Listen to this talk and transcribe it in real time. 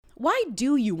why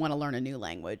do you want to learn a new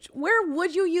language? Where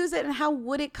would you use it and how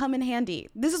would it come in handy?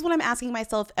 This is what I'm asking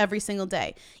myself every single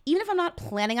day. Even if I'm not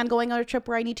planning on going on a trip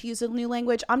where I need to use a new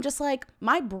language, I'm just like,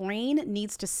 my brain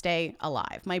needs to stay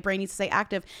alive. My brain needs to stay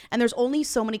active. And there's only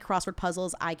so many crossword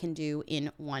puzzles I can do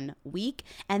in 1 week.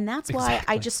 And that's why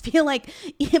I just feel like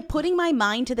putting my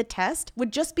mind to the test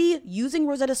would just be using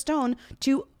Rosetta Stone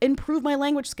to improve my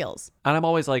language skills. And I'm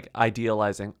always like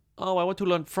idealizing, oh, I want to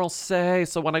learn Francais,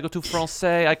 so when I go to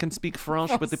Francais, I can speak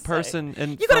French with the person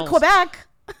in You go to Quebec.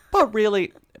 But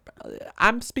really,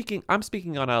 I'm speaking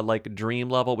on a like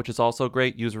dream level, which is also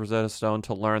great. Use Rosetta Stone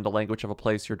to learn the language of a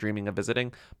place you're dreaming of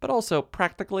visiting. But also,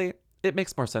 practically, it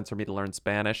makes more sense for me to learn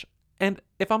Spanish. And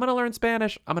if I'm going to learn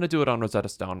Spanish, I'm going to do it on Rosetta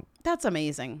Stone. That's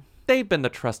amazing. They've been the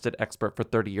trusted expert for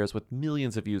 30 years with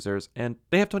millions of users, and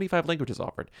they have 25 languages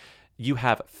offered. You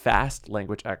have fast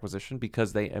language acquisition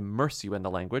because they immerse you in the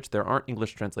language. There aren't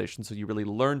English translations, so you really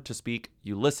learn to speak,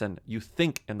 you listen, you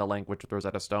think in the language with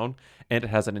Rosetta Stone, and it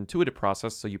has an intuitive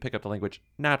process, so you pick up the language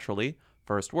naturally.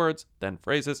 First words, then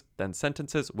phrases, then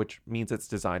sentences, which means it's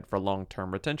designed for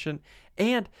long-term retention.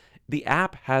 And the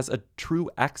app has a true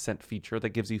accent feature that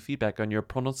gives you feedback on your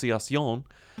pronunciation,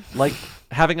 like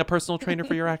having a personal trainer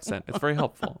for your accent. It's very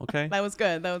helpful, okay? That was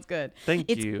good. Thank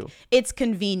you. It's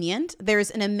convenient.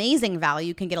 There's an amazing value.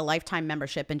 You can get a lifetime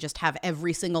membership and just have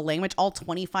every single language, all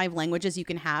 25 languages you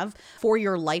can have for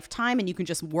your lifetime, and you can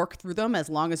just work through them as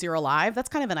long as you're alive. That's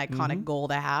kind of an iconic goal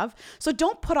to have. So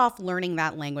don't put off learning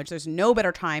that language. There's no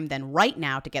better time than right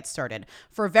now to get started.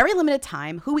 For a very limited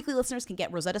time, Who Weekly listeners can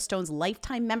get Rosetta Stone's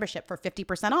lifetime membership for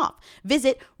 50% off.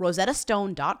 Visit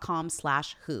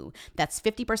rosettastone.com/who. That's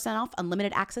 50% off,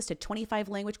 unlimited access to 25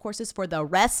 language courses for the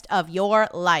rest of your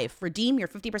life. Redeem your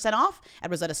 50% off at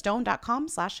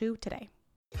rosettastone.com/who today.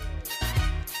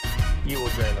 You will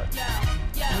dream it.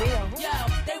 Yo,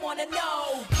 they want to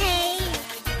know. Hey.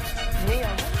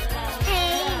 Real.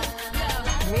 Hey.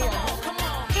 Real. Come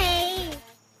on. Hey.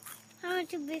 I want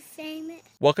to be famous.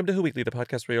 Welcome to Who Weekly, the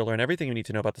podcast where you'll learn everything you need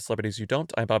to know about the celebrities you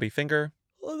don't. I'm Bobby Finger.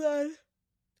 Hold on.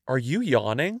 Are you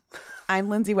yawning? I'm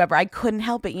Lindsay Weber. I couldn't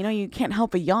help it. You know, you can't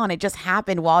help a yawn. It just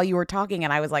happened while you were talking,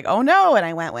 and I was like, oh no, and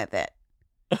I went with it.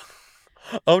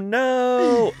 Oh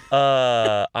no!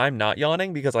 I'm not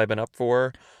yawning because I've been up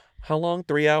for how long?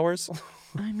 3 hours?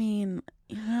 I mean,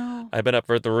 you know. I've been up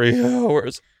for 3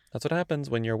 hours. That's what happens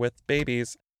when you're with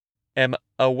babies. Am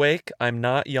awake. I'm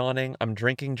not yawning. I'm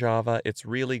drinking Java. It's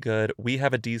really good. We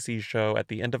have a DC show at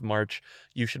the end of March.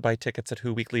 You should buy tickets at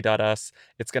whoweekly.us.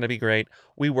 It's going to be great.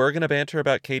 We were going to banter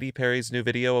about Katy Perry's new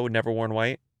video, Never Worn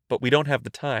White, but we don't have the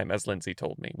time, as Lindsay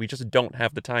told me. We just don't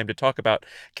have the time to talk about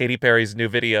Katy Perry's new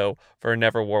video for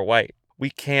Never Wore White. We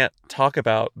can't talk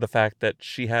about the fact that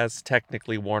she has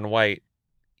technically worn white,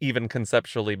 even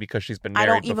conceptually, because she's been married I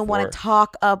don't even before. want to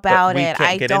talk about we it. can't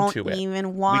I get don't into it.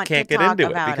 even want We can't to get talk into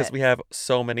about it because it. we have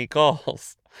so many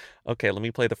calls. Okay, let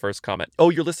me play the first comment. Oh,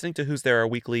 you're listening to Who's There, our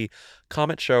weekly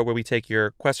comment show where we take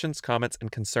your questions, comments,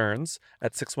 and concerns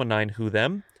at 619 Who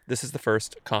Them. This is the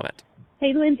first comment.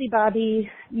 Hey, Lindsay,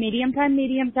 Bobby, medium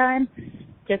time.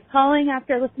 Just calling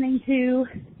after listening to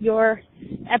your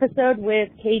episode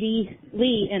with Katie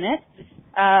Lee in it.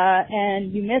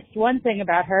 And you missed one thing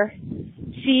about her.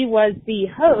 She was the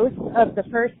host of the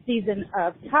first season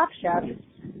of Top Chef,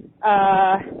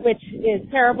 which is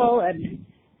terrible, and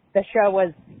the show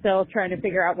was still trying to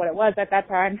figure out what it was at that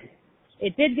time.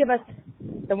 It did give us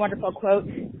the wonderful quote,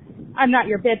 "I'm not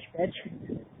your bitch.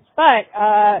 But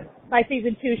by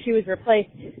season 2, she was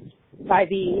replaced by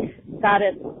the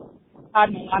goddess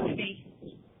Padma Lakshmi,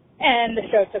 and the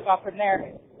show took off from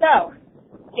there. So,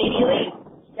 Katie Lee,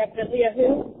 definitely a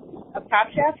who of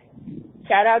Top Chef.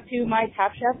 Shout out to my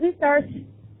Top Chef Who stars.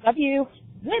 Love you.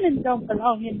 Women don't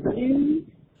belong in balloons.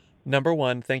 Number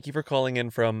one, thank you for calling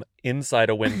in from inside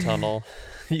a wind tunnel.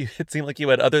 It seemed like you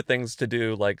had other things to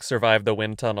do, like survive the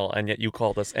wind tunnel, and yet you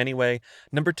called us anyway.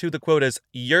 Number two, the quote is,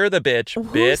 "You're the bitch, Who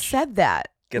bitch." said that?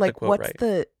 Get like, the quote what's right.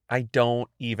 the... I don't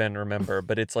even remember,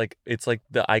 but it's like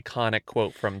the iconic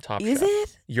quote from Top Is Chef.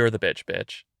 it? "You're the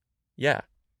bitch. Yeah.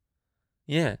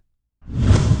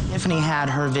 Tiffany had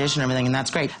her vision and everything, and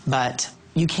that's great. But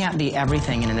you can't be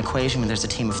everything in an equation when there's a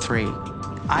team of 3.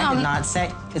 I did not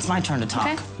say... It's my turn to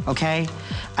talk, okay?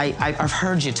 I've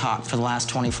heard you talk for the last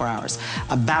 24 hours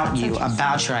about you,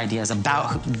 about your ideas,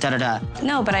 about da-da-da.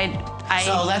 No, but I...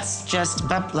 So let's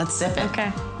sip it.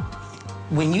 Okay.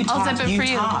 When you I'll talked, sip it you for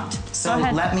you. talked. So Go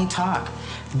ahead. let me talk.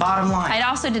 Bottom line. I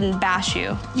also didn't bash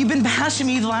you. You've been bashing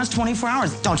me the last 24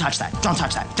 hours. Don't touch that. Don't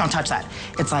touch that. Don't touch that.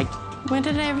 It's like... When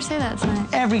did I ever say that tonight?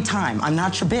 Every time. I'm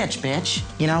not your bitch.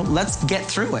 You know, let's get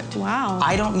through it. Wow.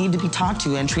 I don't need to be talked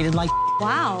to and treated like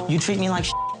Wow. You treat me like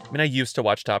I mean, I used to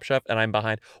watch Top Chef, and I'm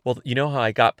behind. Well, you know how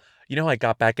I got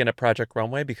back into Project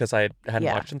Runway because I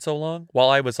hadn't watched in so long? While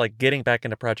I was like getting back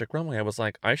into Project Runway, I was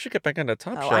like, I should get back into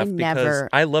Top Chef because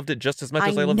I loved it just as much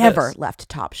as I loved this. I never left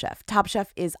Top Chef. Top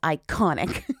Chef is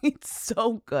iconic. It's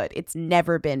so good. It's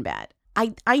never been bad.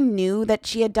 I knew that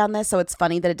she had done this, so it's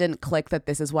funny that it didn't click that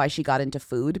this is why she got into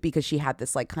food, because she had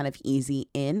this like kind of easy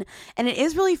in. And it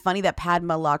is really funny that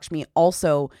Padma Lakshmi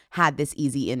also had this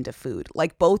easy into food.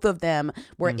 Like both of them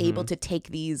were able to take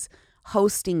these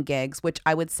hosting gigs, which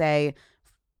I would say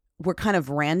were kind of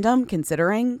random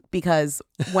considering, because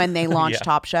when they launched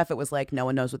Top Chef, it was like, no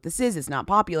one knows what this is. It's not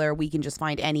popular. We can just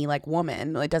find any like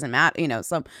woman. It doesn't matter. You know,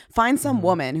 find some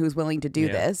woman who's willing to do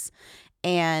this.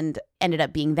 And ended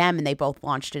up being them, and they both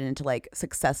launched it into like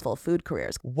successful food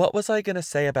careers. What was I going to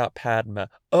say about Padma?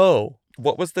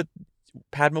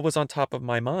 Padma was on top of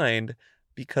my mind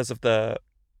because of the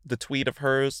tweet of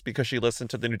hers, because she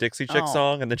listened to the new Dixie Chick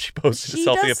song, and then she posted a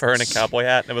selfie of her in a cowboy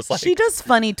hat, and it was like... She does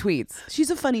funny tweets. She's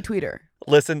a funny tweeter.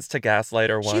 Listens to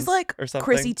Gaslighter once. She's like or something.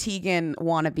 Chrissy Teigen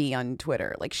wannabe on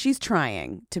Twitter. Like she's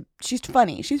trying to. She's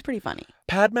funny. She's pretty funny.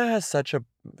 Padma has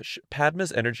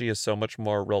Padma's energy is so much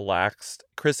more relaxed.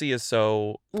 Chrissy is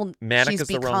so manic is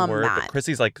the wrong word, but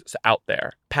Chrissy's like out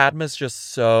there. Padma's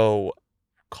just so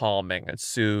calming and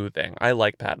soothing. I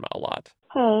like Padma a lot.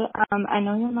 Hey, I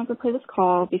know you'll never play this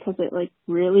call because it like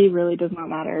really, really does not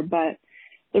matter. But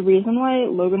the reason why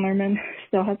Logan Lerman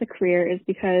still has a career is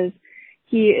because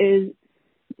he is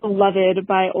beloved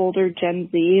by older Gen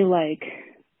Z, like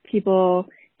people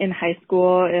in high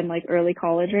school and like early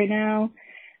college right now.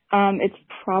 It's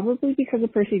probably because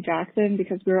of Percy Jackson,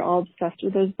 because we were all obsessed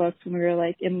with those books when we were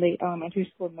like in late elementary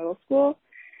school and middle school.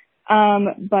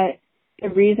 But the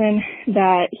reason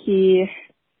that he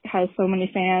has so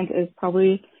many fans is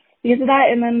probably because of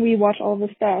that. And then we watch all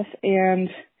this stuff,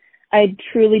 and I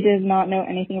truly did not know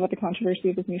anything about the controversy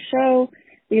of his new show,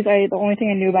 because the only thing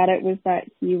I knew about it was that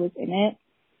he was in it.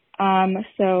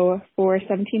 So for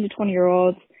 17 to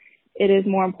 20-year-olds, it is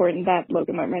more important that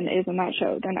Logan Lerman is in that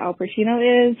show than Al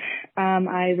Pacino is.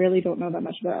 I really don't know that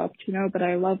much about Al Pacino, but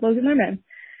I love Logan Lerman.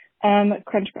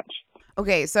 Crunch, crunch.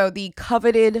 Okay, so the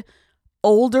coveted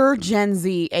older Gen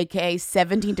Z, aka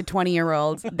 17 to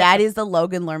 20-year-olds, that is the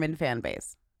Logan Lerman fan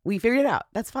base. We figured it out.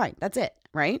 That's fine. That's it,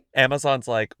 right? Amazon's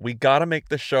like, we got to make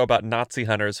this show about Nazi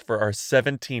hunters for our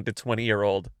 17 to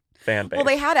 20-year-old fan base. Well,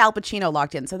 they had Al Pacino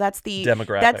locked in, so that's the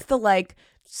demographic. That's the like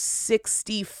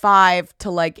 65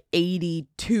 to like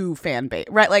 82 fan base,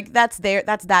 right? Like that's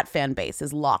that fan base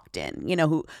is locked in. You know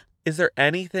who? Is there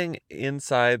anything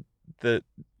inside the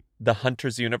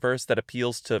Hunters universe that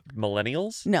appeals to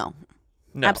millennials? No,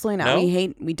 absolutely not. No?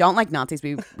 We don't like Nazis.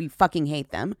 We fucking hate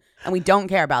them, and we don't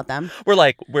care about them.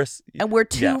 We're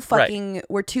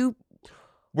too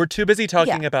busy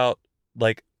talking about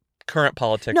like current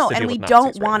politics. No, to and deal we with don't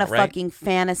Nazis want right a now, right? fucking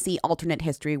fantasy alternate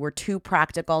history. We're too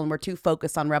practical, and we're too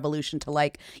focused on revolution to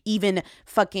like even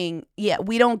fucking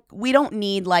we don't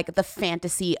need like the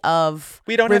fantasy of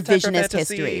revisionist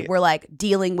history. We're like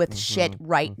dealing with shit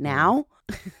right now.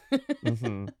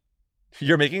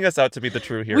 You're making us out to be the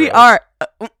true heroes. We are.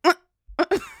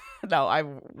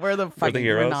 No, we're the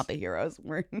heroes? We're not the heroes.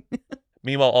 We're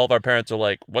Meanwhile, all of our parents are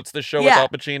like, "What's the show with Al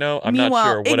Pacino?" I'm not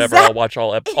sure. Whatever. I'll watch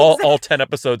all 10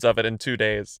 episodes of it in 2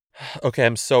 days. Okay,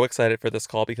 I'm so excited for this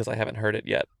call because I haven't heard it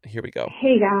yet. Here we go.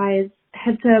 Hey guys,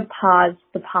 had to pause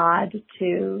the pod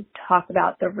to talk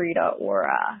about the Rita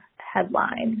Ora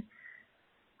headline.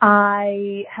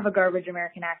 I have a garbage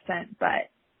American accent, but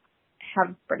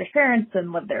have British parents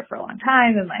and lived there for a long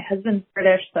time, and my husband's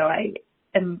British, so I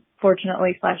am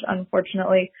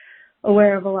fortunately/unfortunately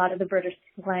aware of a lot of the British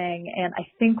slang, and I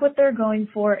think what they're going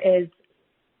for is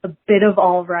a bit of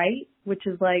all right, which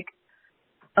is like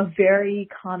a very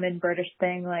common British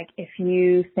thing. Like if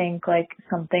you think like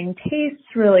something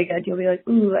tastes really good, you'll be like,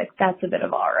 ooh, like that's a bit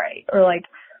of all right. Or like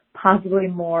possibly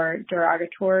more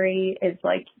derogatory is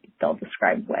like they'll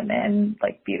describe women,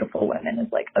 like beautiful women,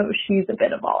 as like, oh, she's a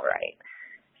bit of all right.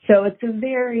 So it's a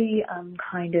very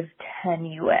kind of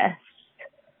tenuous,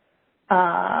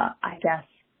 I guess,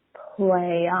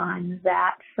 play on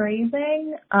that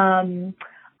phrasing.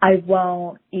 I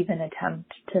won't even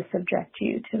attempt to subject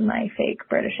you to my fake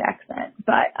British accent,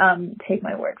 but take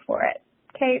my word for it.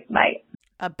 Okay, bye.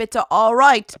 a bit of all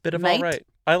right. A bit of mate. all right.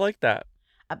 I like that.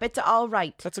 A bit of all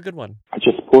right. That's a good one. I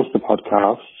just paused the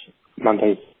podcast,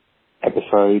 Monday's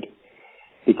episode,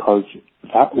 because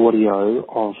that audio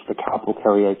of the carpool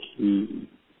karaoke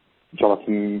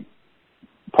Jonathan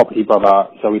property brother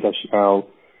Zoe Deschanel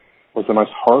was the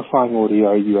most horrifying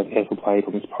audio you have ever played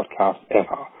on this podcast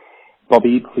ever.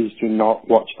 Bobby, please do not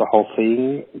watch the whole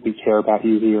thing. We care about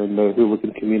you here in the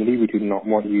hooligan community. We do not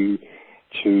want you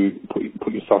to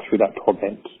put yourself through that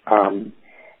torment.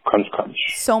 Crunch.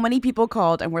 So many people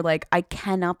called and were like, I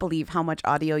cannot believe how much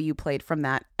audio you played from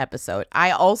that episode.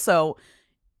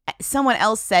 Someone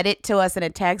else said it to us in a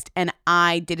text, and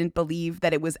I didn't believe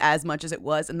that it was as much as it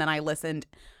was. And then I listened.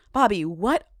 Bobby,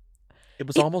 what? It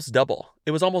was almost double.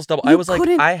 I was like,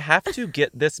 I have to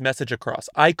get this message across.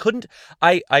 I couldn't.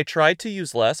 I tried to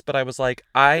use less, but I was like,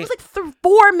 it was like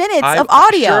 4 minutes of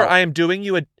audio. I'm doing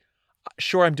you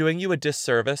a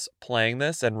disservice playing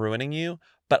this and ruining you,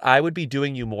 but I would be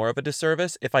doing you more of a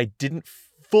disservice if I didn't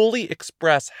fully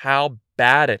express how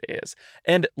bad it is.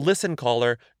 And listen,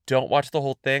 caller, don't watch the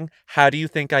whole thing. How do you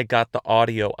think I got the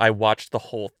audio? I watched the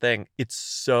whole thing. It's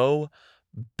so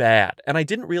bad. And I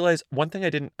didn't realize one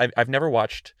thing I've never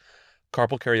watched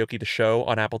Carpool Karaoke, the show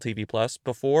on Apple TV Plus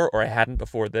before, or I hadn't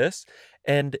before this.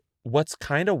 And what's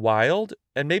kind of wild,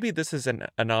 and maybe this is an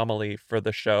anomaly for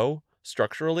the show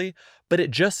structurally, but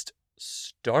it just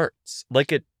starts.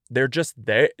 Like they're just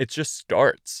there. It just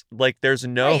starts. Like there's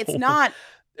no... Right,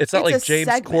 it's not like James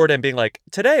Corden being like,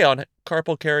 today on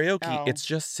Carpool Karaoke, Oh. It's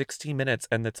just 60 minutes.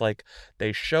 And it's like,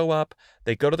 they show up,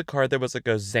 they go to the car. There was like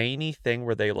a zany thing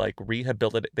where they like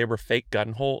rehabilitate. They were fake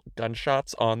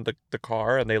gunshots on the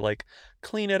car, and they like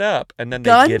clean it up. And then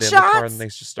they get in the car and they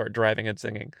just start driving and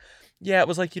singing. Yeah, it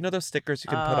was like, those stickers you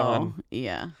can put on.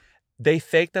 Yeah. They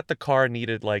faked that the car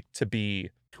needed like to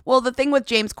be... Well, the thing with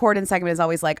James Corden segment is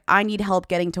always like, I need help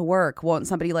getting to work. Won't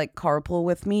somebody like carpool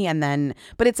with me? And then,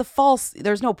 but it's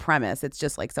there's no premise. It's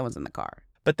just like someone's in the car.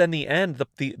 But then the end,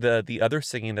 the other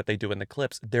singing that they do in the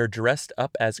clips, they're dressed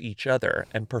up as each other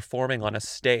and performing on a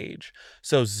stage.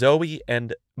 So Zoe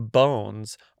and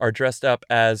Bones are dressed up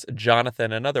as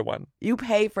Jonathan, another one. You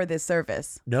pay for this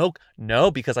service.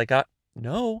 No, because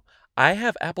I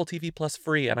have Apple TV Plus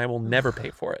free, and I will never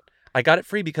pay for it. I got it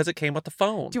free because it came with the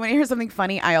phone. Do you want to hear something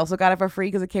funny? I also got it for free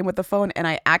because it came with the phone, and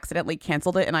I accidentally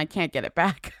canceled it, and I can't get it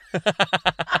back.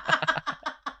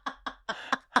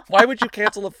 Why would you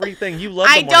cancel a free thing? You love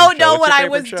the I morning don't show. know It's what your I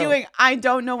favorite was show. doing. I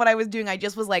don't know what I was doing. I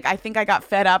just was like, I think I got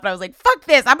fed up, and I was like, fuck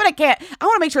this. I want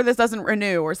to make sure this doesn't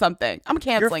renew or something. I'm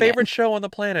canceling Your favorite it. show on the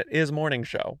planet is Morning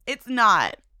Show. It's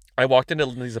not. I walked into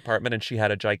Lindsay's apartment and she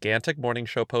had a gigantic morning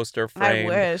show poster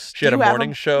framed. I wish. She had Do a you have morning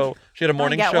them? show. She had a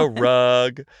morning get show one.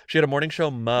 rug. She had a morning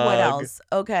show mug. What else?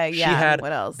 Okay, yeah. She had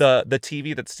what else? the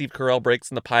TV that Steve Carell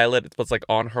breaks in the pilot. It was like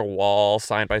on her wall,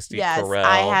 signed by Steve Yes, Carell.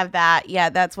 I have that. Yeah,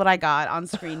 that's what I got on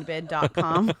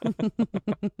screenbid.com.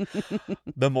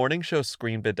 The morning show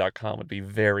screenbid.com would be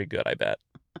very good, I bet.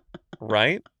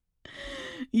 Right?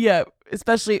 Yeah,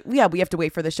 especially, we have to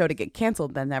wait for the show to get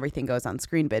canceled. Then everything goes on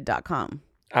screenbid.com.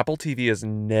 Apple TV is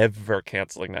never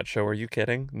canceling that show. Are you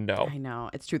kidding? No. I know.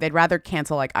 It's true. They'd rather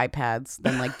cancel like iPads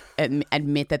than like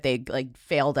admit that they like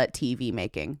failed at TV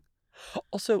making.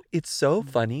 Also, it's so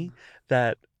funny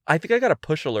that I think I got a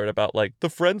push alert about like the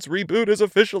Friends reboot is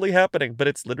officially happening, but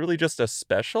it's literally just a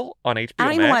special on HBO I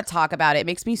don't even Max. want to talk about it. It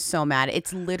makes me so mad.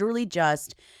 It's literally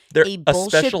just They're a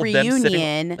bullshit special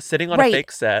reunion. them sitting on Right. a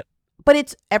fake set.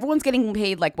 But everyone's getting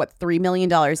paid like what, $3 million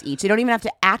each. They don't even have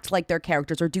to act like their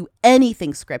characters or do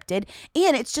anything scripted.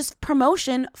 And it's just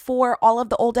promotion for all of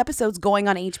the old episodes going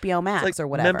on HBO Max Like, or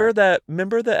whatever.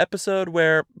 Remember the episode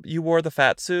where you wore the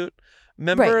fat suit?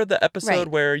 Remember Right. the episode Right.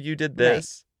 where you did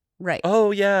this? Right. Oh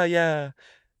yeah.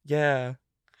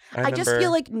 I just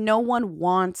feel like no one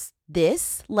wants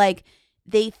this. Like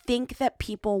they think that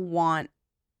people want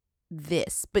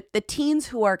this, but the teens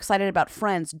who are excited about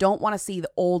Friends don't want to see the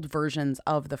old versions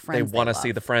of the Friends. They want to love.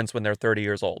 see the Friends when they're 30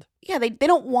 years old. Yeah, they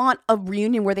don't want a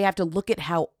reunion where they have to look at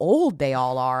how old they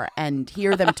all are and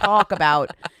hear them talk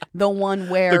about the one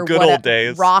where The good old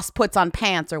days. Ross puts on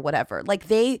pants or whatever. Like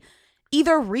they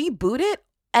either reboot it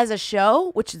as a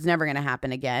show, which is never going to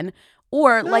happen again,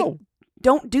 or like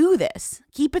don't do this.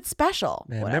 Keep it special.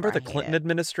 Man, Whatever, remember the I hate Clinton it.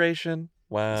 administration?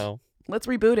 Wow. Let's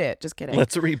reboot it. Just kidding.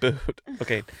 Let's reboot.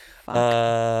 Okay.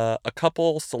 A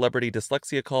couple celebrity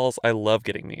dyslexia calls. I love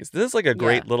getting these. This is like a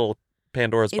great little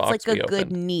Pandora's It's box like we a good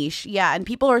opened. niche. Yeah, and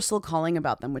people are still calling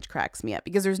about them, which cracks me up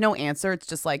because there's no answer. It's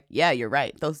just like, yeah, you're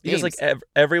right. Those names. Because like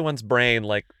everyone's brain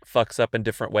like fucks up in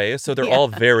different ways, so they're all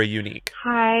very unique.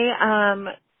 Hi,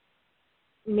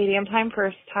 medium time,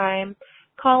 first time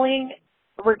calling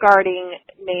regarding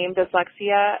name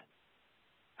dyslexia.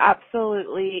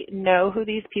 Absolutely know who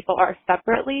these people are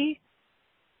separately,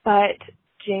 but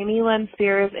Jamie Lynn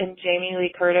Spears and Jamie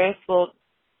Lee Curtis will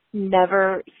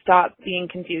never stop being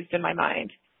confused in my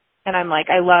mind. And I'm like,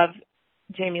 I love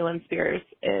Jamie Lynn Spears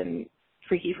in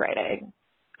Freaky Friday.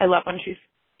 I love when she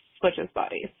switches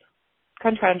bodies.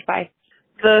 Crunch, crunch, bye.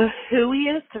 The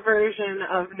hooiest version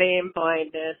of name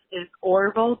blindness is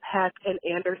Orville Peck and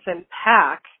Anderson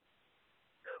 .Paak,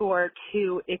 who are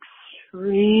two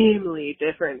extremely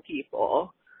different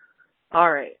people.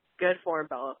 All right. Good form,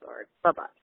 Bella Thorne. Bye-bye.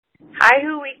 Hi,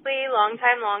 Who Weekly. Long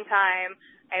time.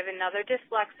 I have another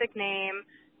dyslexic name,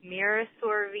 Mira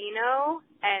Sorvino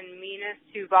and Mina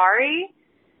Suvari.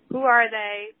 Who are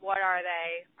they? What are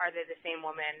they? Are they the same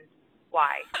woman?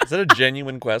 Why? Is that a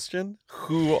genuine question?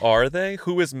 Who are they?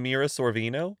 Who is Mira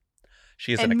Sorvino?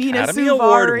 She is an Academy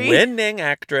Award-winning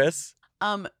actress.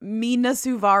 Mina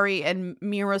Suvari and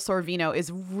Mira Sorvino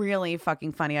is really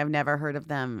fucking funny. I've never heard of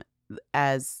them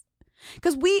as...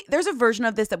 Because there's a version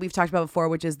of this that we've talked about before,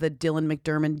 which is the Dylan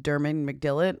McDermott, Dermot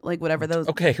McDillott, like whatever those...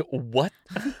 Okay, what?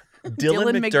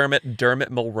 Dylan McDermott,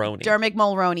 Dermot Mulroney. Dermot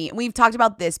Mulroney. We've talked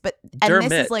about this, but... And Dermot.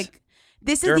 this is like...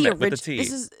 This is Dermot the with a T.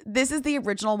 This is the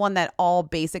original one that all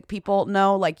basic people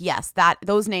know. Like, yes,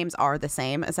 those names are the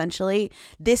same essentially.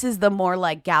 This is the more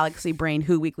like Galaxy Brain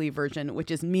Who Weekly version, which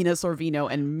is Mina Sorvino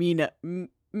and Mina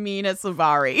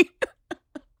Suvari.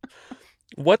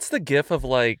 What's the gif of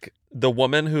like the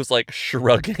woman who's like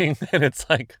shrugging and it's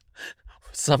like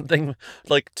something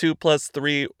like 2 +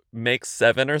 3 makes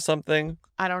 7 or something?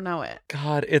 I don't know it.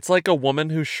 God, it's like a woman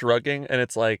who's shrugging and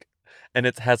it's like, and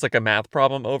it has like a math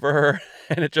problem over her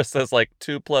and it just says like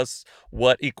 2 +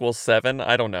 what = 7.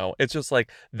 I don't know. It's just like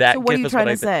that. So what gif are you is trying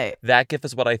what to say? That gif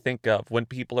is what I think of when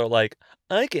people are like,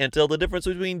 I can't tell the difference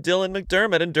between Dylan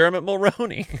McDermott and Dermot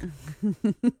Mulroney.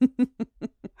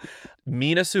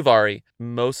 Mina Suvari,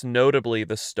 most notably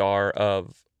the star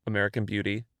of American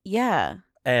Beauty. Yeah.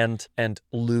 And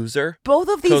Loser. Both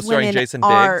of these women Jason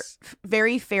are Biggs.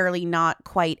 very fairly not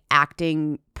quite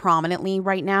acting prominently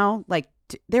right now. Like,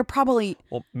 they're probably...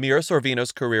 Well, Mira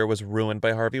Sorvino's career was ruined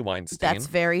by Harvey Weinstein. That's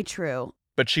very true.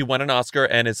 But she won an Oscar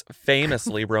and is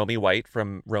famously Romy White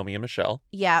from Romy and Michelle.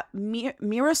 Yeah, Mira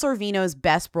Sorvino's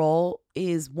best role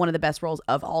is one of the best roles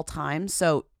of all time.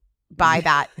 So by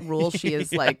that rule, she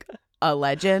is like a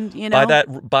legend, you know?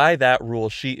 By that rule,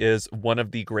 she is one of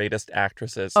the greatest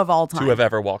actresses of all time to have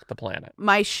ever walked the planet.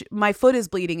 My foot is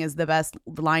bleeding is the best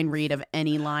line read of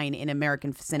any line in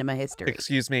American cinema history.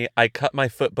 Excuse me, I cut my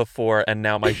foot before and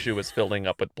now my shoe is filling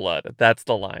up with blood. That's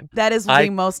the line. That is the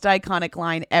most iconic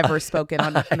line ever spoken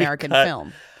on American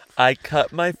film. I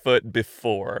cut my foot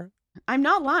before. I'm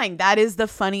not lying. That is the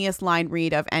funniest line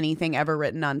read of anything ever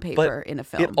written on paper in a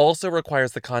film. It also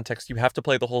requires the context. You have to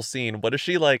play the whole scene. What is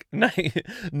she like?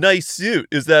 Nice suit.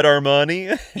 Is that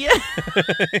Armani? Yeah.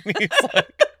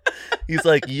 he's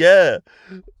like, yeah.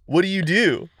 What do you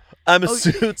do? I'm a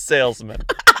suit salesman.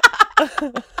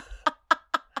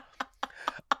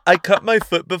 I cut my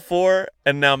foot before,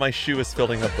 and now my shoe is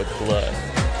filling up with blood.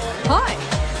 Hi.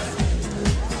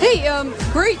 Hey,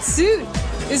 great suit.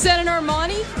 Is that an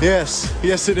Armani?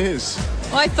 Yes it is.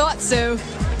 Well, I thought so.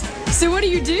 So what do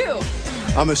you do?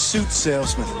 I'm a suit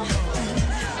salesman.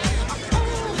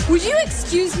 Would you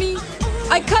excuse me?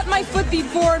 I cut my foot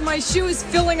before and my shoe is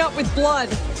filling up with blood.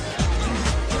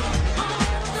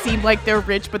 Seem like they're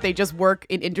rich, but they just work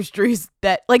in industries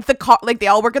that like they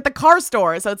all work at the car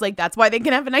store. So it's like, that's why they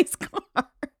can have a nice car.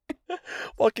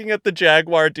 Walking at the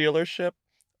Jaguar dealership.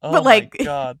 Oh, but like, my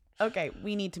God. Okay,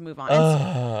 we need to move on.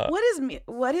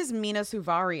 What is Mina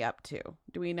Suvari up to?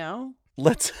 Do we know?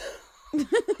 Was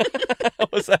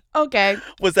that okay?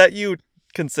 You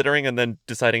considering and then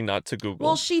deciding not to Google?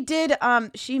 Well, she did.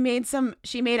 She made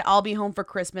I'll Be Home for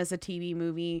Christmas, a TV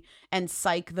movie, and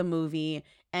Psych the movie.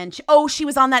 And she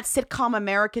was on that sitcom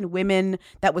American Women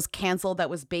that was canceled. That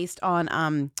was based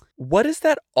on What is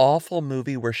that awful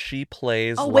movie where she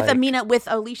plays? With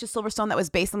Alicia Silverstone, that was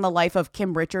based on the life of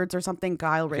Kim Richards or something.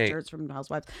 Kyle Richards from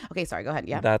Housewives. Okay, sorry. Go ahead.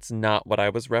 Yeah. That's not what I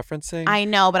was referencing. I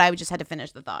know, but I just had to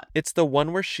finish the thought. It's the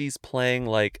one where she's playing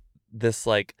like this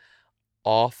like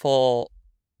awful,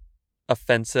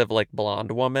 offensive like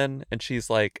blonde woman, and she's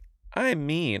like, I'm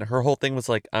mean. Her whole thing was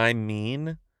like, I'm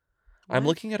mean. What? I'm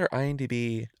looking at her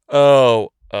IMDb.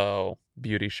 Oh,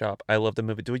 Beauty Shop. I love the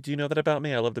movie. Do you know that about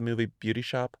me? I love the movie Beauty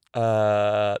Shop.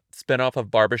 Spinoff of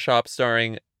Barbershop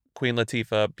starring Queen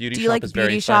Latifah. Beauty Shop is very funny. Do you like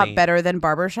Beauty Shop better than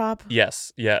Barbershop?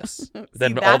 Yes.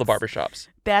 Than all the barbershops.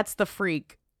 That's the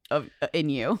freak in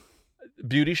you.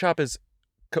 Beauty Shop is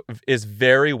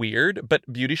very weird, but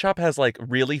Beauty Shop has like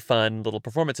really fun little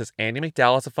performances. Andie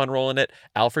MacDowell has a fun role in it.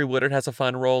 Alfre Woodard has a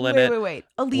fun role in it. Wait.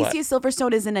 Alicia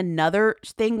Silverstone is in another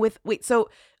thing with... Wait, so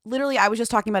Literally, I was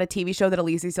just talking about a TV show that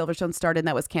Alicia Silverstone starred in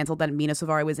that was canceled that Mina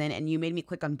Suvari was in, and you made me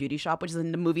click on Beauty Shop, which is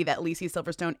in the movie that Alicia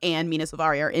Silverstone and Mina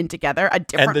Suvari are in together, a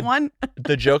different one.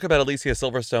 The joke about Alicia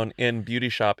Silverstone in Beauty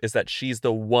Shop is that she's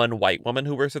the one white woman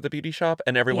who works at the beauty shop,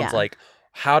 and everyone's like,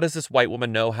 how does this white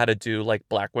woman know how to do like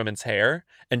black women's hair?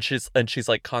 And she's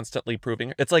like constantly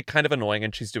proving it's like kind of annoying,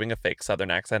 and she's doing a fake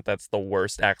Southern accent. That's the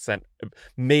worst accent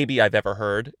maybe I've ever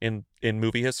heard in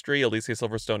movie history, Alicia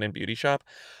Silverstone in Beauty Shop.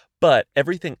 But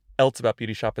everything else about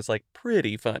Beauty Shop is like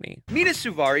pretty funny. Mina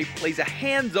Suvari plays a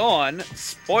hands-on,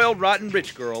 spoiled rotten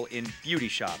rich girl in Beauty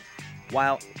Shop,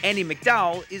 while Andie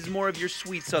MacDowell is more of your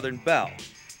sweet Southern belle,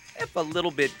 if a little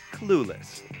bit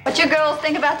clueless. What you girls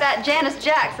think about that Janice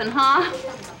Jackson, huh?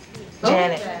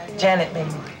 Janet, baby.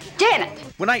 Janet!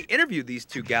 When I interviewed these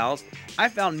two gals, I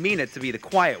found Mina to be the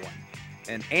quiet one.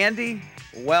 And Andie,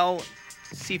 well,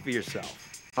 see for yourself.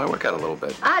 I work out a little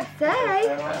bit. I'd say.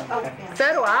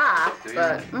 So do I.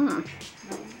 But,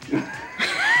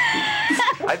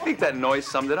 I think that noise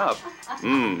summed it up.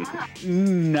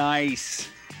 Nice.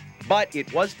 But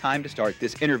it was time to start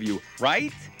this interview,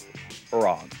 right or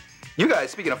wrong? You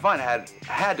guys, speaking of fun, had to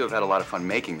have had a lot of fun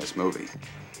making this movie.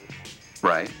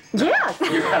 Right? yes.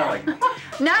 You're kind of like...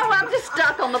 No, I'm just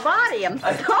stuck on the body. I'm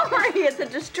sorry. It's a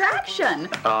distraction.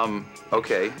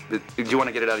 Okay. Do you want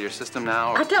to get it out of your system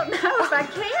now? I don't know if I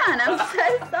can. I'm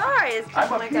so sorry. It's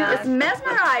just, it's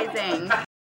mesmerizing.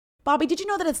 Bobby, did you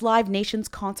know that it's Live Nation's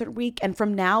concert week? And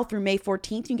from now through May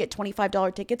 14th, you can get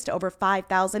 $25 tickets to over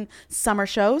 5,000 summer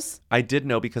shows? I did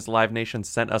know because Live Nation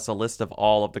sent us a list of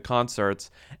all of the concerts,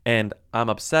 and I'm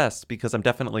obsessed because I'm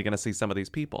definitely going to see some of these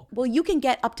people. Well, you can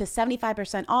get up to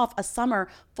 75% off a summer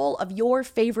full of your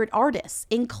favorite artists,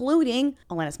 including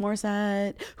Alanis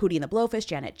Morissette, Hootie and the Blowfish,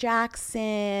 Janet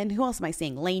Jackson. Who else am I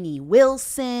seeing? Lainey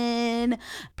Wilson.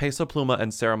 Peso Pluma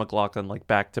and Sarah McLachlan like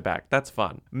back to back. That's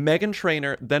fun. Meghan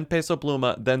Trainor, then Peso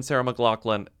Pluma, then Sarah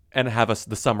McLachlan, and have us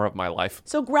the summer of my life.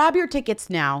 So grab your tickets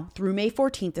now through May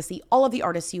 14th to see all of the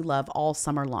artists you love all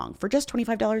summer long for just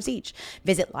 $25 each.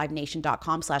 Visit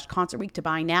livenation.com/concertweek to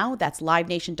buy now. That's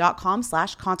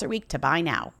livenation.com/concertweek to buy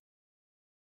now.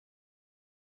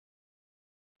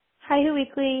 Hi, Who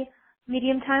Weekly.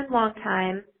 Medium time, long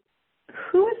time.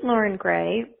 Who is Lauren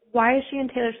Gray? Why is she in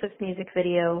Taylor Swift's music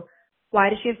video? Why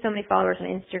does she have so many followers on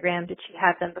Instagram? Did she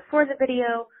have them before the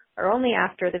video or only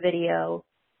after the video?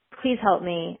 Please help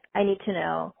me. I need to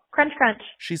know. Crunch, crunch.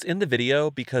 She's in the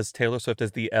video because Taylor Swift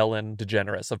is the Ellen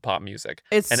DeGeneres of pop music.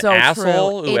 It's an so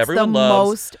asshole true. Who it's everyone the loves.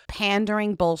 most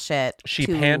pandering bullshit. She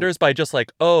panders by just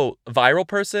like, oh, viral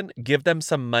person, give them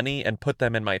some money and put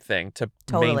them in my thing to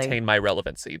maintain my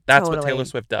relevancy. That's what Taylor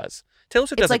Swift does. Taylor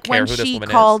Swift doesn't care who this woman is. It's like when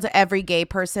she called every gay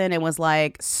person and was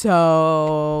like,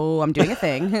 so I'm doing a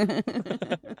thing.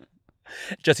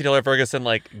 Jesse Taylor Ferguson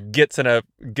like gets in a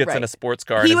sports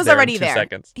car. He and was is there already in 2 there.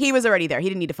 seconds. He was already there. He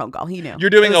didn't need a phone call. He knew. You're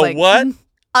doing a what?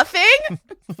 A thing?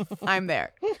 I'm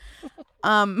there.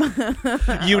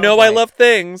 You know I love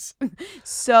things.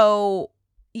 So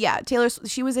yeah,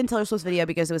 she was in Taylor Swift's video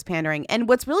because it was pandering. And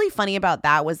what's really funny about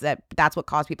that was that that's what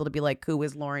caused people to be like, who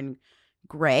is Lauren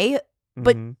Gray?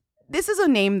 But this is a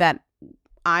name that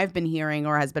I've been hearing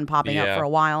or has been popping up for a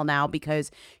while now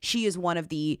because she is one of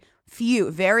the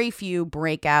very few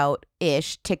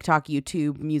breakout-ish TikTok,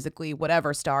 YouTube, Musical.ly,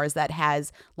 whatever stars that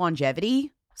has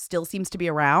longevity, still seems to be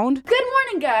around. Good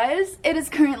morning, guys. It is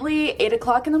currently 8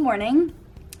 o'clock in the morning.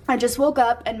 I just woke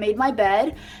up and made my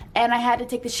bed, and I had to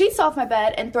take the sheets off my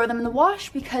bed and throw them in the wash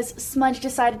because Smudge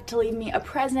decided to leave me a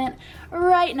present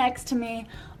right next to me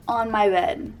on my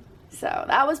bed. So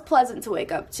that was pleasant to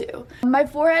wake up to. My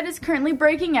forehead is currently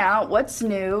breaking out. What's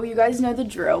new? You guys know the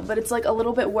drill, but it's like a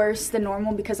little bit worse than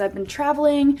normal because I've been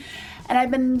traveling and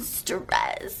I've been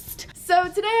stressed. So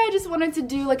today I just wanted to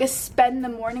do like a spend the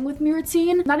morning with me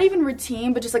routine. Not even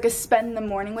routine, but just like a spend the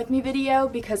morning with me video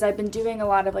because I've been doing a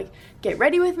lot of like get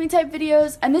ready with me type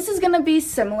videos. And this is gonna be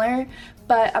similar,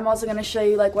 but I'm also gonna show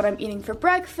you like what I'm eating for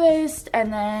breakfast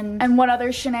and what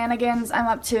other shenanigans I'm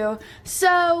up to.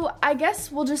 So I guess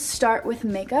we'll just start with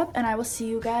makeup and I will see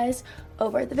you guys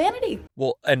over at the vanity.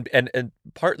 Well, and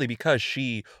partly because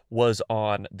she was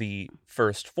on the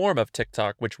first form of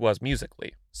TikTok, which was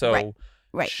Musical.ly. So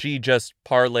she just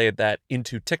parlayed that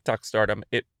into TikTok stardom.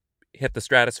 It hit the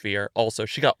stratosphere. Also,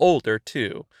 she got older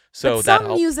too. So but some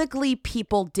Musical.ly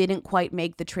people didn't quite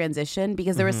make the transition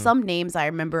because there were some names I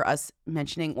remember us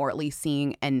mentioning or at least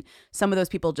seeing, and some of those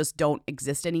people just don't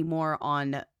exist anymore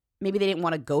on. Maybe they didn't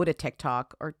want to go to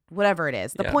TikTok or whatever it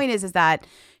is. The point is that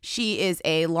she is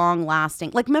a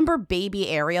long-lasting, like, remember Baby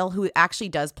Ariel, who actually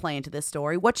does play into this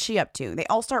story? What's she up to? They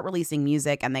all start releasing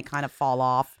music and they kind of fall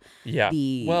off. Yeah.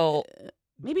 Well,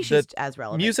 Maybe she's as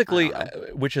relevant. Musically,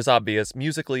 which is obvious,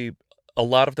 musically, a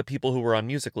lot of the people who were on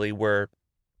Musically were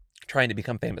trying to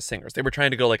become famous singers. They were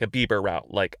trying to go like a Bieber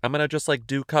route. Like, I'm going to just like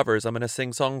do covers. I'm going to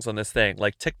sing songs on this thing.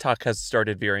 Like, TikTok has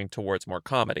started veering towards more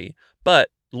comedy. But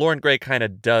Lauren Gray kind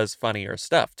of does funnier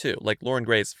stuff too. Like, Lauren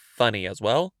Gray's funny as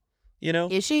well. You know?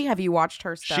 Is she? Have you watched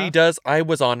her stuff? She does. I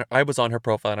was on her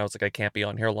profile and I was like, I can't be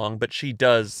on here long, but she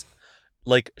does,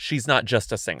 like, she's not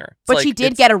just a singer. But like, she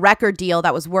did get a record deal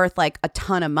that was worth like a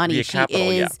ton of money. Via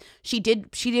Capitol, yeah. She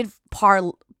did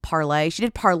parlay. She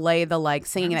did parlay the like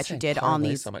singing that she did on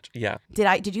these. So much. Yeah.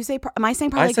 Did you say? Am I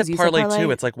saying parlay? I said parlay too.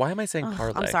 It's like, why am I saying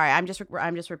parlay? I'm sorry. I'm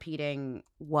just repeating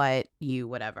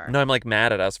whatever. No, I'm like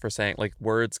mad at us for saying like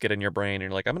words get in your brain and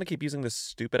you're like, I'm gonna keep using this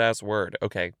stupid ass word.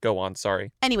 Okay, go on.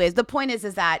 Sorry. Anyways, the point is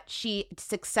that she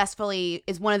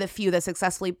is one of the few that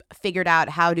successfully figured out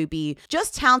how to be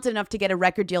just talented enough to get a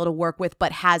record deal to work with,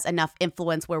 but has enough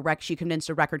influence where she convinced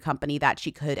a record company that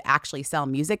she could actually sell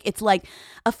music. It's like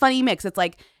a funny mix. It's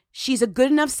like she's a good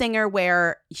enough singer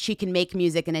where she can make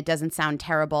music and it doesn't sound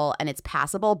terrible and it's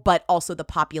passable, but also the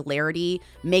popularity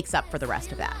makes up for the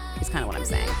rest of that, is kind of what I'm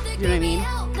saying. You know what I mean?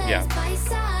 Yeah.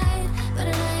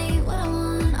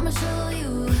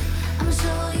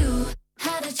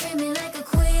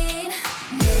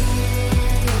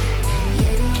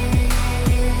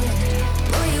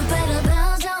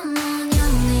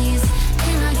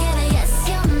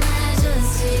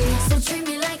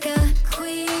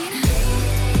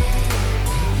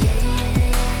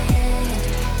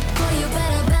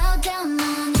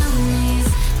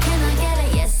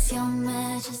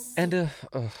 And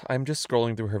I'm just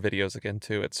scrolling through her videos again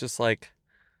too. It's just like,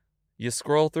 you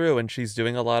scroll through and she's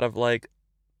doing a lot of like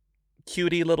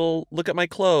cutie little, look at my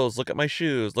clothes, look at my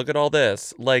shoes, look at all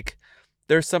this. Like,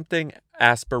 there's something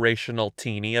aspirational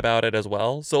teeny about it as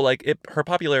well. So like her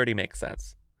popularity makes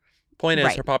sense. Point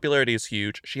is, her popularity is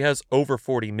huge. She has over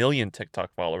 40 million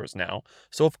TikTok followers now.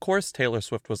 So of course Taylor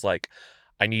Swift was like,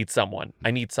 I need someone.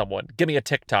 Give me a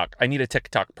TikTok. I need a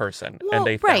TikTok person. Well, and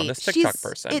they found this TikTok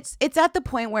person. It's at the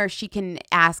point where she can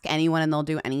ask anyone and they'll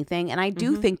do anything. And I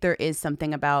do think there is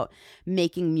something about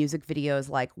making music videos,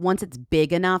 like once it's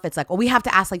big enough, it's like, well, we have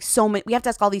to ask we have to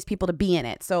ask all these people to be in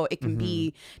it. So it can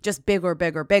be just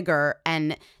bigger.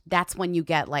 And that's when you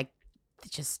get like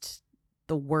just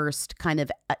the worst kind of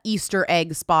Easter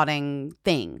egg spotting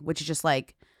thing, which is just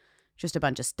like just a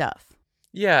bunch of stuff.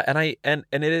 Yeah, and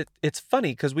it's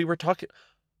funny because we were talking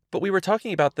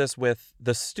about this with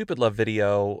the Stupid Love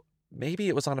video. Maybe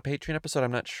it was on a Patreon episode,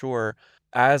 I'm not sure.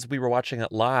 As we were watching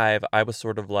it live, I was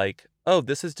sort of like, oh,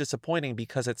 this is disappointing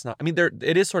because it's not, I mean,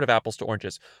 it is sort of apples to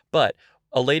oranges, but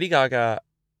a Lady Gaga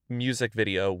music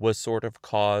video was sort of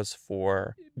cause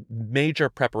for major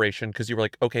preparation because you were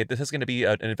like, okay, this is going to be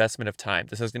an investment of time.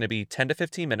 This is going to be 10 to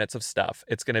 15 minutes of stuff.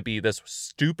 It's going to be this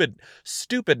stupid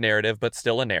narrative, but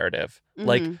still a narrative.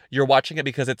 Like, you're watching it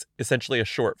because it's essentially a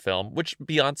short film, which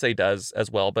Beyonce does as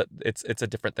well, but it's a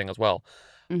different thing as well.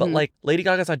 But like, Lady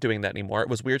Gaga's not doing that anymore. It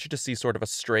was weird to just see sort of a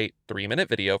straight 3-minute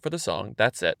video for the song.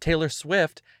 That's it. Taylor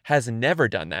Swift has never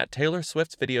done that. Taylor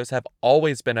Swift's videos have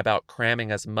always been about cramming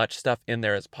as much stuff in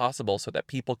there as possible so that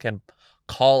people can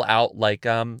call out, like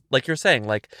you're saying,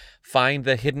 like find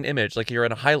the hidden image, like you're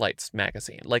in a highlights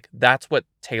magazine. Like, that's what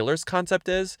Taylor's concept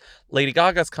is. Lady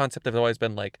Gaga's concept has always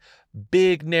been like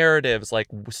big narratives, like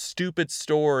stupid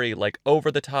story, like over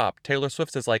the top. Taylor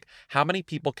Swift's is like, how many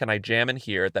people can I jam in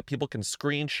here that people can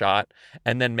screenshot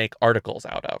and then make articles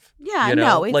out of? Yeah, you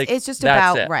know? no, like, it's just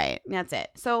about right. That's it.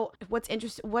 So what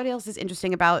else is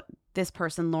interesting about this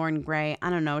person, Lauren Gray? I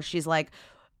don't know. She's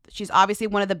obviously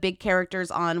one of the big characters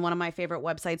on one of my favorite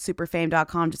websites,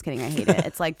 superfame.com. Just kidding. I hate it.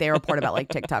 It's like they report about like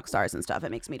TikTok stars and stuff.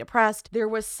 It makes me depressed. There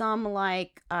was some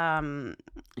like,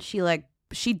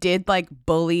 she did like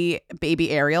bully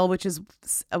baby Ariel, which is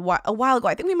a while ago.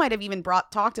 I think we might have even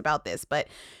talked about this, but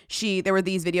there were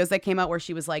these videos that came out where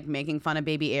she was like making fun of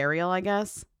baby Ariel, I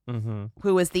guess.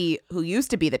 Who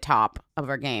used to be the top of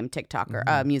our game,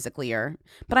 TikToker, Musical.ly,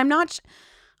 but I'm not.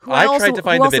 I tried to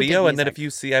find the video, and then if you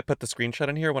see, I put the screenshot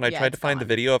in here. When I tried to find the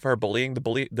video of her bullying,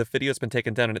 the video's been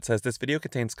taken down, and it says this video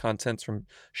contains contents from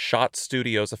Shot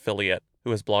Studios affiliate who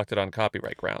has blocked it on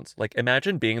copyright grounds. Like,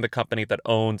 imagine being the company that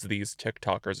owns these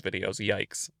TikTokers' videos.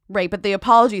 Yikes. Right, but the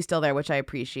apology's still there, which I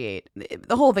appreciate.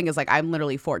 The whole thing is like, I'm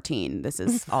literally 14. This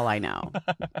is all I know.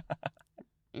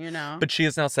 You know. But she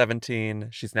is now 17.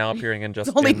 She's now appearing in It's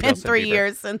only been 3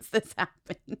 years since this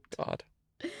happened. God.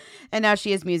 And now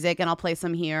she has music, and I'll play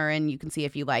some here, and you can see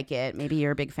if you like it. Maybe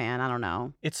you're a big fan. I don't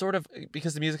know. It's sort of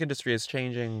because the music industry is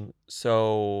changing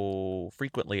so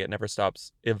frequently, it never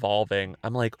stops evolving.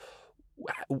 I'm like,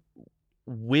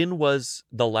 when was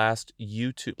the last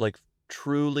YouTube, like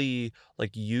truly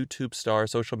like YouTube star,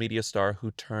 social media star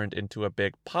who turned into a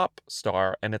big pop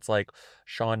star. And it's like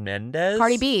Shawn Mendes.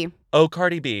 Cardi B. Oh,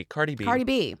 Cardi B. Cardi B.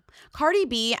 Cardi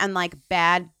B and like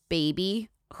Bad Baby.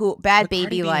 Bad Baby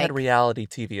Cardi B like had reality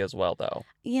TV as well, though.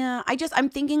 Yeah, I'm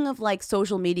thinking of like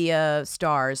social media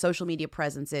stars, social media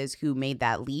presences who made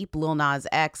that leap. Lil Nas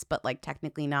X, but like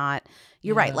technically not.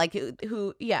 You're right. Like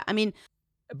who? Yeah, I mean,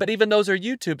 but even those are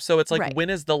YouTube, so it's like Right. when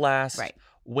is the last? Right.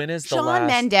 When is the Shawn last?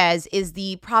 Mendes is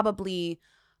the probably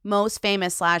most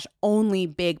famous / only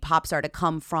big pop star to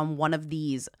come from one of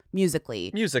these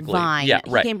musically. Vine. Yeah,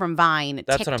 right. He came from Vine.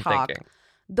 That's TikTok. what I'm thinking.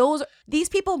 These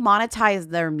people monetize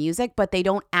their music, but they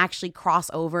don't actually cross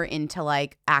over into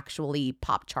like actually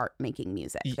pop chart making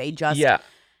music. They just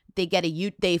they get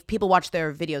people watch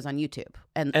their videos on YouTube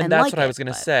and that's like what I was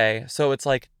gonna say. So it's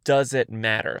like, does it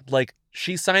matter? Like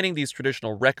she's signing these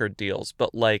traditional record deals,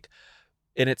 but like,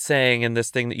 and it's saying in this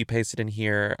thing that you pasted in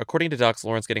here, according to Docs,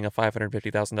 Lauren's getting a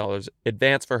 $550,000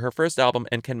 advance for her first album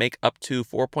and can make up to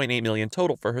 $4.8 million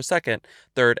total for her second,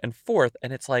 third, and fourth.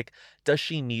 And it's like, does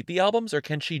she need the albums, or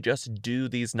can she just do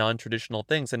these non-traditional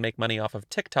things and make money off of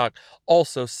TikTok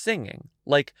also singing?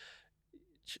 Like,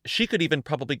 she could even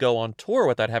probably go on tour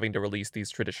without having to release these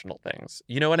traditional things.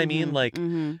 You know what I mean? Like,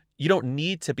 you don't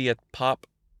need to be a pop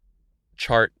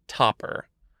chart topper.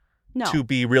 No. To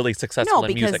be really successful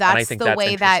in music. No, because And I think that's the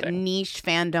way that interesting. niche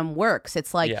fandom works.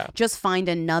 It's like, just find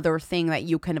another thing that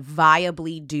you can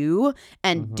viably do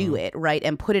and do it, right?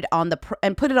 And put it on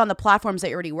the platforms that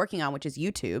you're already working on, which is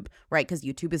YouTube, right? Because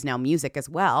YouTube is now music as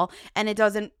well. And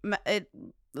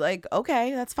like,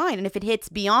 okay, that's fine. And if it hits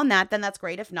beyond that, then that's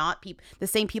great. If not, the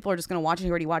same people are just going to watch it who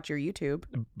already watch your YouTube.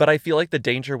 But I feel like the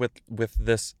danger with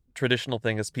this traditional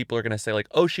thing is people are going to say like,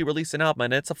 oh, she released an album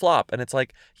and it's a flop. And it's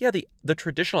like, yeah, the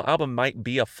traditional album might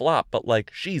be a flop, but like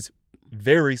she's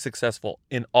very successful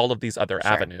in all of these other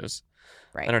avenues.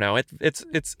 Right. I don't know.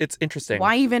 It's interesting.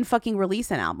 Why even fucking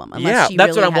release an album? Unless she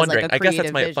that's really what I'm wondering. Like, I guess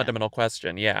that's my vision. fundamental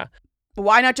question. Yeah.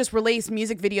 Why not just release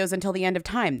music videos until the end of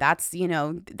time? That's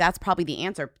probably the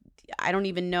answer. I don't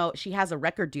even know. She has a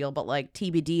record deal, but like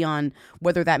TBD on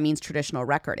whether that means traditional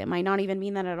record. It might not even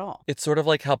mean that at all. It's sort of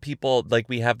like how people, like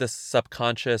we have this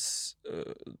subconscious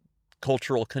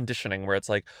cultural conditioning where it's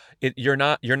like, you're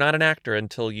not an actor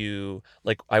until you,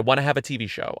 like, I want to have a TV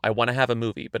show. I want to have a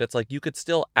movie. But it's like, you could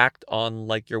still act on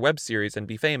like your web series and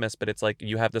be famous. But it's like,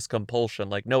 you have this compulsion.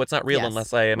 Like, no, it's not real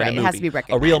unless I am in a movie. It has to be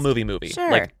recognized. A real movie.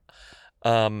 Sure. Like,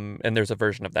 and there's a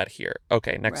version of that here.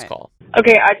 Okay, next call.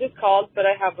 Okay, I just called, but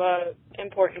I have a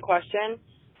important question.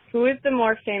 Who is the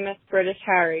more famous British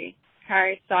Harry?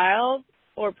 Harry Styles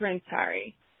or Prince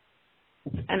Harry?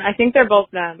 And I think they're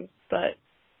both them, but...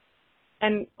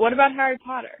 And what about Harry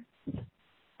Potter?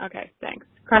 Okay, thanks.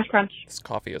 Crunch, crunch. This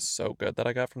coffee is so good that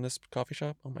I got from this coffee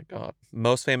shop. Oh my God.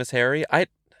 Most famous Harry?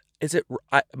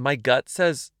 My gut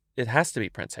says it has to be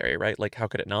Prince Harry, right? Like, how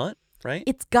could it not? Right?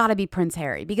 It's got to be Prince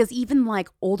Harry because even like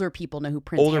older people know who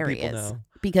Prince Harry is know.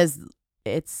 Because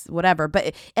it's whatever.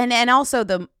 But and also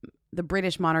the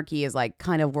British monarchy is like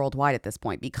kind of worldwide at this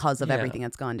point because of everything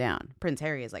that's gone down. Prince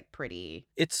Harry is like pretty.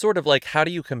 It's sort of like, how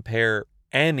do you compare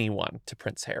anyone to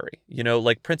Prince Harry? You know,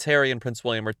 like Prince Harry and Prince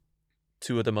William are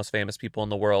two of the most famous people in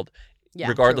the world,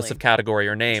 regardless of category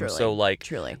or name. So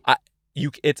like,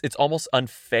 it's almost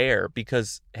unfair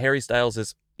because Harry Styles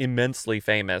is immensely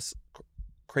famous.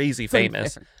 Crazy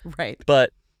famous, right?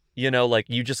 But you know, like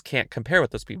you just can't compare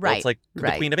with those people. Right. It's like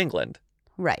the Queen of England,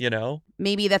 right? You know,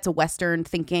 maybe that's a Western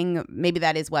thinking. Maybe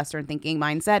that is Western thinking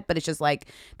mindset. But it's just like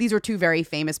these are two very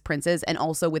famous princes, and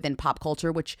also within pop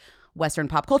culture, which Western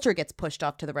pop culture gets pushed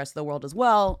off to the rest of the world as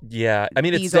well. Yeah, I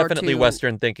mean, it's definitely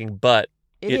Western thinking, but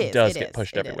it does get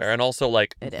pushed everywhere. And also,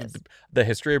 like, the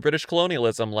history of British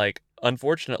colonialism, like,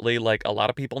 unfortunately, like, a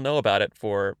lot of people know about it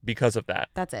because of that.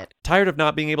 That's it. Tired of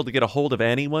not being able to get a hold of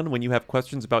anyone when you have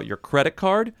questions about your credit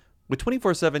card? With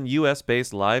 24/7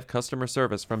 US-based live customer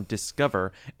service from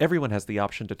Discover, everyone has the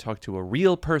option to talk to a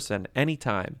real person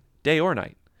anytime, day or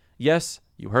night. Yes,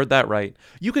 you heard that right.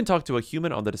 You can talk to a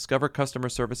human on the Discover customer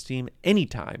service team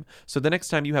anytime. So the next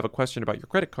time you have a question about your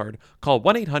credit card, call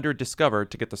 1-800-DISCOVER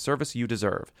to get the service you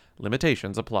deserve.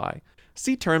 Limitations apply.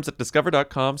 See terms at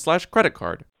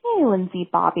discover.com/creditcard. Hey, Lindsay,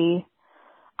 Bobby.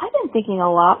 I've been thinking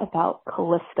a lot about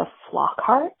Callista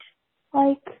Flockhart.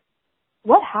 Like,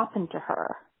 what happened to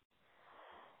her?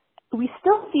 We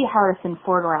still see Harrison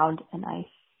Ford around, and I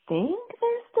think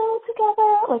they're still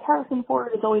together. Like, Harrison Ford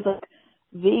is always, like,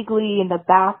 vaguely in the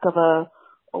back of a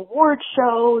award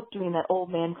show doing that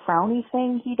old man frowny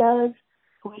thing he does.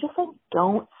 But we just like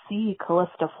don't see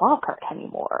Callista Flockhart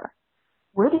anymore.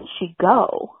 Where did she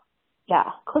go?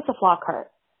 Yeah, Callista Flockhart.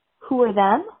 Who are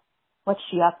them? What's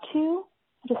she up to?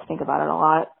 I just think about it a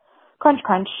lot. Crunch,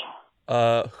 crunch.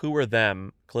 Who are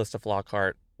them? Callista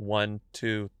Flockhart. 1,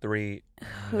 2, 3.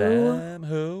 Who? Them?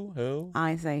 Who?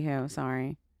 I say who.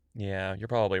 Sorry. Yeah, you're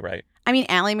probably right. I mean,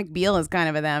 Ally McBeal is kind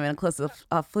of a them and Callista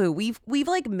Flu. We've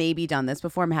like maybe done this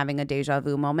before. I'm having a deja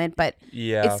vu moment, but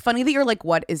Yeah. it's funny that you're like,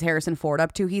 what is Harrison Ford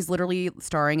up to? He's literally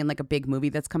starring in like a big movie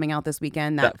that's coming out this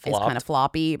weekend that is flopped. kind of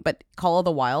floppy. But Call of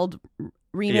the Wild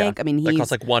remake. I mean, that he's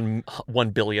cost like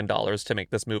 $1 billion to make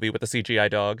this movie with a CGI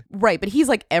dog. right, but he's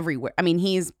like everywhere. I mean,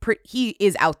 he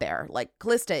is out there. Like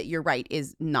Callista, you're right,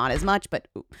 is not as much, but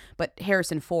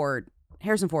Harrison Ford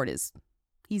is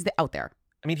he's out there.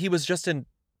 I mean, he was just in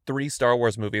 3 Star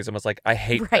Wars movies and was like, I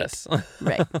hate Right. this.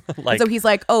 Right. Like, so he's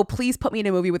like, oh, please put me in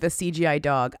a movie with a CGI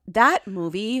dog. That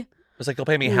movie. it's like, you'll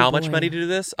pay me Oh, how much boy. money to do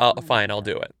this? Fine, I'll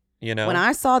do it. You know? When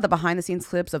I saw the behind the scenes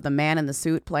clips of the man in the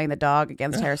suit playing the dog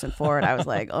against Harrison Ford, I was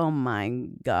like, oh my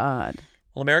God.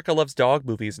 Well, America loves dog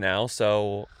movies now,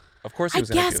 so of course he I was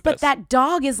going to guess, do but this. that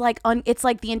dog is like, it's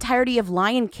like the entirety of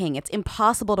Lion King. It's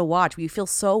impossible to watch. You feel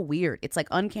so weird. It's like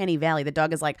Uncanny Valley. The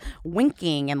dog is like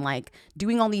winking and like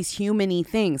doing all these human-y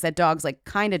things that dogs like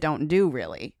kind of don't do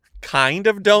really. Kind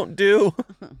of don't do.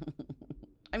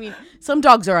 I mean, some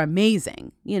dogs are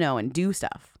amazing, and do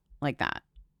stuff like that.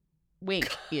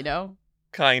 Wink,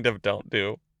 Kind of don't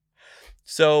do.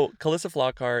 So Callista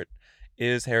Flockhart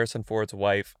is Harrison Ford's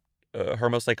wife. Her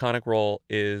most iconic role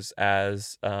is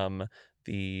as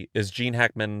Gene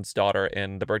Hackman's daughter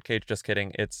in The Birdcage. Just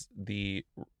kidding. It's the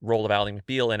role of Ally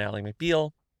McBeal in Ally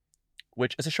McBeal,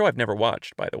 which is a show I've never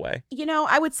watched, by the way.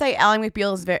 I would say Ally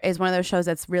McBeal is one of those shows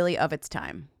that's really of its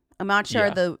time. I'm not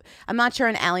sure Yeah. I'm not sure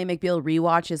an Ally McBeal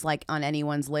rewatch is like on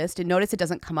anyone's list. And notice it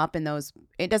doesn't come up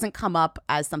it doesn't come up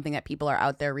as something that people are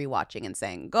out there rewatching and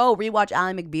saying, go rewatch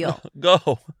Ally McBeal.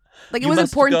 Go. Like it You was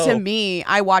must important to go. me.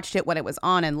 I watched it when it was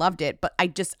on and loved it, but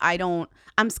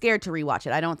I'm scared to rewatch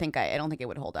it. I don't think it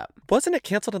would hold up. Wasn't it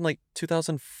canceled in like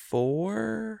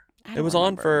 2004? I It was don't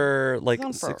on for like It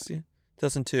was on for-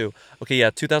 2002. Okay, yeah,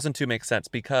 2002 makes sense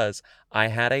because I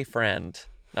had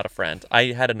I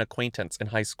had an acquaintance in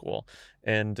high school,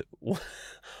 and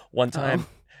one time,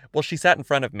 well, she sat in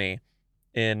front of me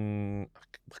in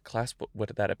what class. What would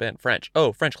that have been? French.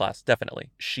 Oh, French class,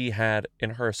 definitely. She had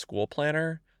in her school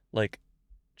planner, like,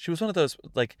 she was one of those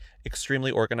like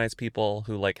extremely organized people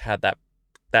who like had that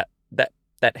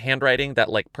handwriting, that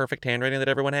like perfect handwriting that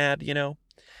everyone had,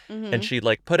 Mhm. and she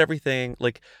like put everything,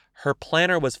 like her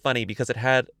planner was funny because it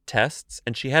had tests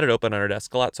and she had it open on her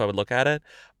desk a lot, so I would look at it,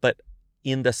 but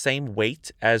in the same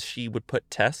weight as she would put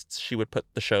tests, she would put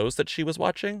the shows that she was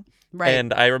watching. Right.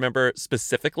 And I remember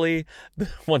specifically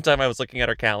one time I was looking at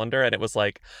her calendar and it was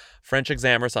like French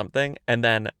exam or something, and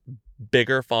then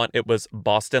bigger font, it was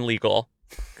Boston Legal.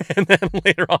 And then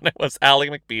later on it was Ally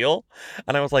McBeal.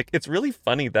 And I was like, it's really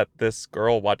funny that this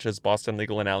girl watches Boston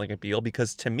Legal and Ally McBeal,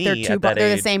 because to me They're at that they're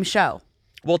age, the same show.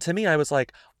 well, to me, I was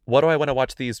like, what do I want to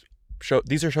watch these shows?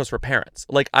 These are shows for parents.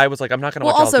 Like, I was like, I'm not going to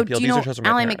Well, watch also, Ally do McBeal. you These know are shows for my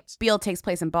Ally parents. McBeal takes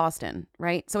place in Boston,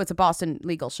 right? So it's a Boston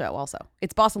legal show also.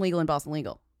 It's Boston Legal and Boston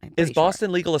Legal. I'm Is pretty sure.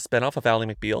 Boston Legal a spinoff of Ally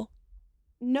McBeal?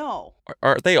 No.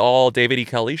 Are they all David E.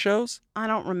 Kelly shows? I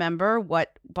don't remember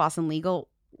what Boston Legal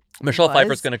Michelle was.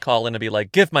 Pfeiffer's going to call in and be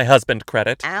like, give my husband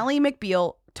credit. Ally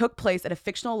McBeal took place at a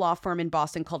fictional law firm in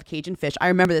Boston called Cajun Fish. I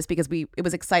remember this because it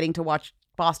was exciting to watch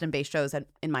Boston-based shows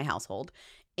in my household.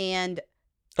 And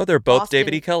Oh, they're both Boston-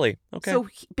 David E. Kelly. Okay. so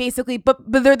basically, but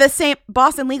they're the same.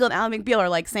 Boston Legal and Ally McBeal are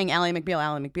like saying Ally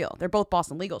McBeal. They're both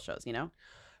Boston Legal shows,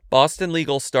 Boston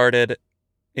Legal started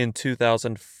in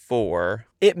 2004.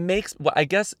 It makes, well, I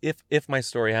guess if my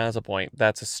story has a point,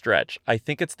 that's a stretch. I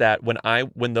think it's that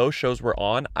when those shows were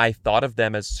on, I thought of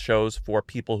them as shows for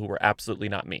people who were absolutely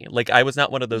not me. Like, I was not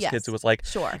one of those Yes, kids who was like,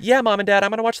 sure. yeah, Mom and Dad,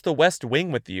 I'm going to watch The West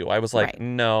Wing with you. I was like, Right.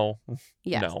 no,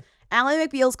 Yes. no. Ally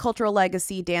McBeal's cultural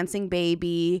legacy: Dancing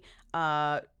Baby,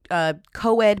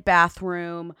 Co-ed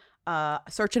Bathroom,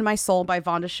 Searching My Soul by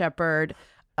Vonda Shepard,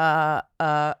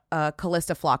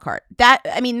 Callista Flockhart.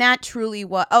 That truly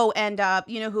was. Oh, and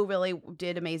you know who really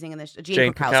did amazing in this?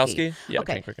 Jane Krakowski. Yeah,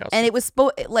 Okay. Jane Krakowski. And it was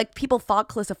like people thought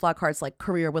Callista Flockhart's like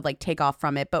career would like take off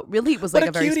from it, but really it was What like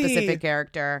a a very cutie. specific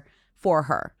character for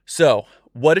her. So,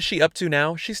 what is she up to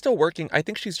now? She's still working. I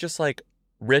think she's just like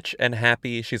rich and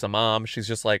happy. She's a mom. She's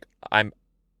just like,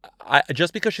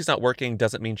 just because she's not working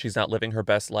doesn't mean she's not living her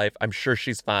best life. I'm sure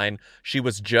she's fine. She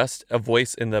was just a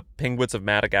voice in the Penguins of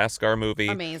Madagascar movie.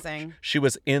 Amazing. She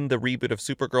was in the reboot of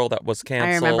Supergirl that was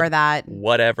canceled. I remember that.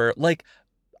 Whatever. Like,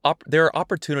 there are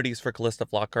opportunities for Callista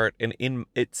Flockhart, and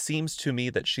it seems to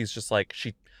me that she's just like,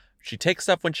 she takes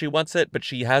stuff when she wants it, but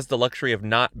she has the luxury of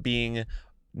not needing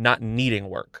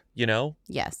work,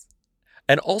 Yes.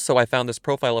 And also, I found this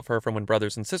profile of her from when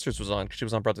Brothers and Sisters was on, because she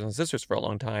was on Brothers and Sisters for a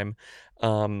long time,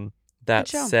 that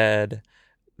said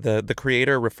the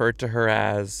creator referred to her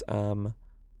as,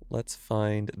 let's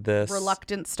find this.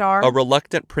 Reluctant star. A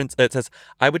reluctant prince. It says,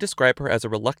 I would describe her as a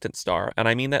reluctant star, and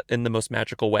I mean that in the most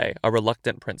magical way, a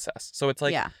reluctant princess. So it's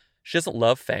like, she doesn't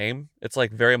love fame. It's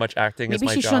like very much acting is my job.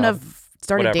 Maybe she shouldn't have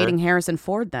started dating Harrison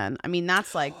Ford then. I mean,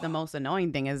 that's like the most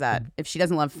annoying thing is that if she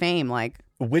doesn't love fame, like.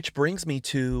 Which brings me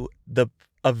to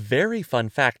a very fun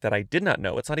fact that I did not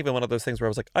know. It's not even one of those things where I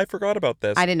was like, I forgot about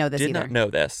this. I didn't know this either. Did not know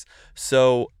this.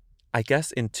 So I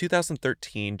guess in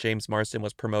 2013, James Marsden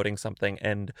was promoting something,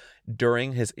 and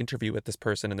during his interview with this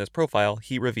person in this profile,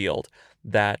 he revealed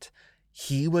that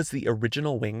he was the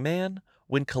original wingman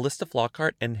when Callista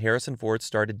Flockhart and Harrison Ford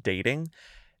started dating.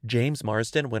 James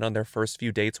Marsden went on their first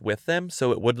few dates with them,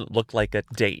 so it wouldn't look like a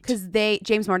date. Because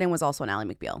James Marsden was also an Ally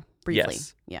McBeal, briefly.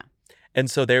 Yes. Yeah. And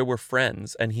so they were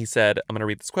friends, and he said, I'm going to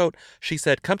read this quote. She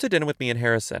said, come to dinner with me and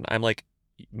Harrison. I'm like,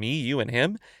 me, you, and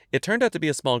him? It turned out to be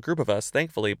a small group of us,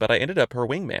 thankfully, but I ended up her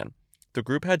wingman. The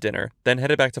group had dinner, then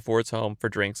headed back to Ford's home for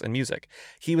drinks and music.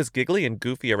 He was giggly and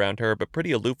goofy around her, but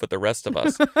pretty aloof with the rest of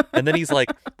us. And then he's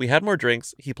like, we had more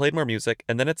drinks, he played more music,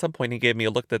 and then at some point he gave me a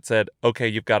look that said, okay,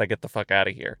 you've got to get the fuck out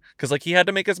of here. Because like he had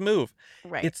to make his move.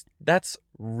 Right. That's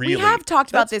really We have talked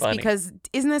about this funny. because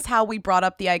isn't this how we brought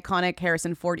up the iconic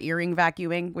Harrison Ford earring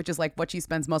vacuuming, which is like what she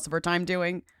spends most of her time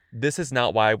doing? This is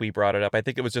not why we brought it up. I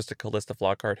think it was just a Callista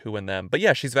Flockhart who and them. But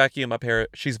yeah, she's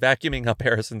vacuuming up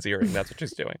Harrison's earring. That's what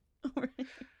she's doing.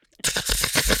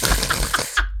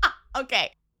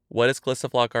 Okay. What is Callista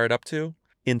Flockhart up to?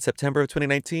 In September of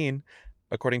 2019,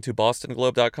 according to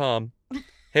BostonGlobe.com,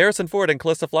 Harrison Ford and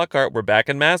Callista Flockhart were back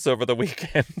in Mass over the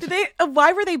weekend.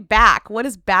 Why were they back? What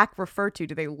does back refer to?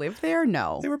 Do they live there?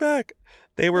 No. They were back.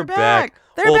 They were They're back.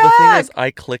 They're well, back. The thing is,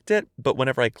 I clicked it, but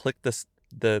whenever I clicked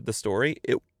the story,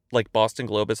 it like Boston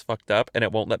Globe is fucked up and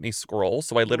it won't let me scroll,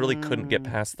 so I literally couldn't get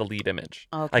past the lead image.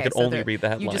 Okay, I could so only read the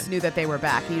headline. You just knew that they were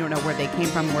back. You don't know where they came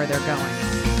from, where they're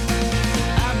going.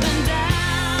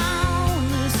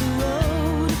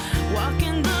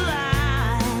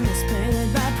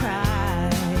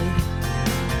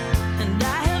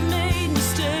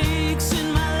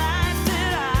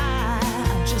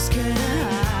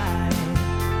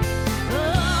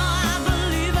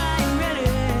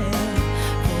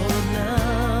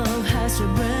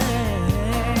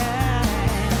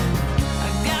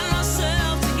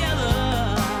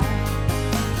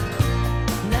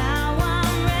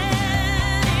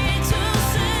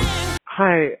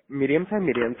 Hi, medium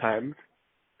time.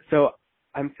 So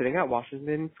I'm sitting at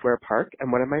Washington Square Park,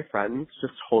 and one of my friends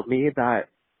just told me that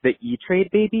the E-Trade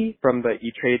baby from the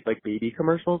E-Trade like baby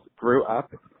commercials grew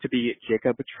up to be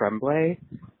Jacob Tremblay.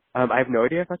 I have no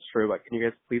idea if that's true, but can you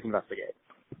guys please investigate?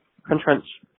 Trench.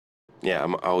 Yeah,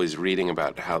 I'm always reading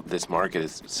about how this market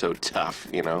is so tough,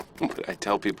 you know. I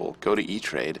tell people, go to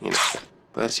E-Trade, you know.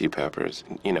 Bless you, Peppers.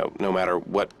 You know, no matter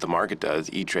what the market does,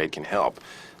 E-Trade can help.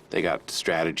 They got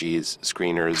strategies,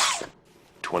 screeners,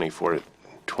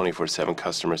 24/7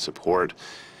 customer support.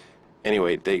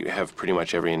 Anyway, they have pretty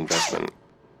much every investment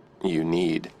you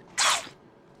need.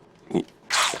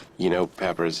 You know,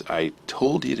 Peppers, I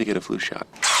told you to get a flu shot.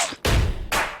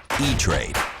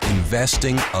 E-Trade.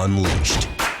 Investing Unleashed.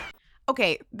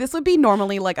 Okay, this would be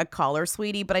normally like a caller,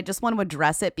 sweetie, but I just want to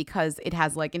address it because it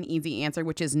has like an easy answer,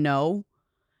 which is no.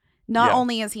 Not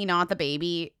only is he not the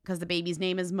baby, because the baby's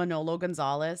name is Manolo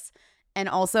Gonzalez, and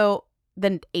also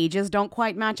the ages don't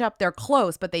quite match up. They're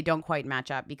close, but they don't quite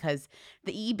match up because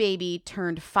the E-baby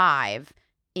turned 5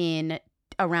 in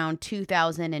around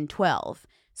 2012.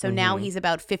 So now he's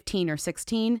about 15 or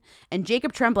 16, and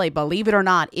Jacob Tremblay, believe it or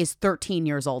not, is 13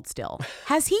 years old still.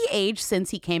 Has he aged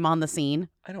since he came on the scene?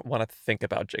 I don't want to think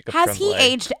about Jacob Has Tremblay. he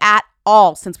aged at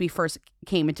all since we first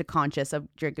came into conscious of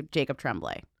Jacob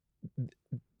Tremblay?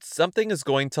 Something is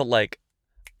going to like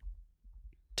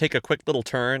take a quick little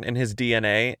turn in his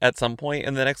DNA at some point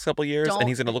in the next couple years, and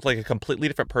he's going to look like a completely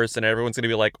different person. Everyone's going to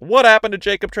be like, what happened to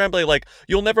Jacob Tremblay? Like,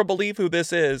 you'll never believe who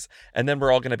this is. And then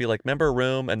we're all going to be like, remember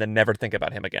Room, and then never think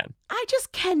about him again. I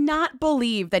just cannot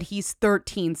believe that he's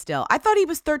 13 still. I thought he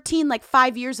was 13 like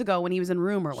 5 years ago when he was in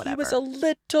Room or whatever. He was a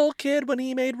little kid when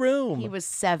he made Room. He was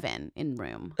 7 in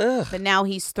Room. Ugh. But now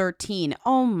he's 13.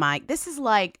 Oh my, this is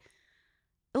like...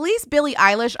 At least Billie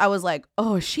Eilish, I was like,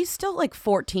 oh, she's still like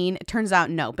 14. It turns out,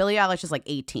 no. Billie Eilish is like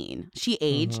 18. She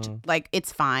aged. Like,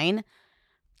 it's fine.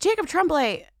 Jacob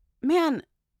Tremblay, man,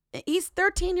 he's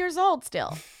 13 years old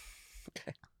still.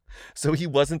 Okay. So he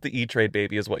wasn't the E-Trade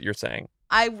baby is what you're saying.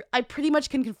 I pretty much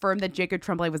can confirm that Jacob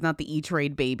Tremblay was not the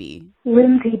E-Trade baby.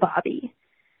 Lindsay Bobby.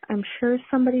 I'm sure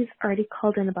somebody's already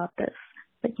called in about this.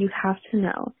 but you have to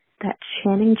know that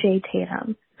Channing J.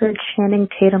 Tatum, or Channing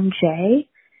Tatum J,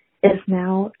 is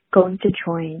now going to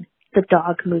join the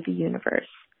dog movie universe.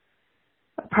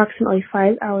 Approximately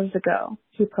 5 hours ago,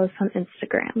 he posted on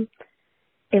Instagram,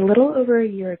 "A little over a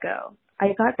year ago,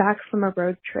 I got back from a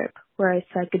road trip where I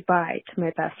said goodbye to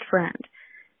my best friend.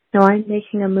 Now I'm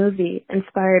making a movie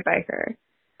inspired by her.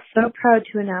 So proud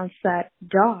to announce that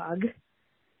Dog,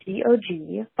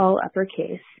 D-O-G, all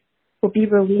uppercase, will be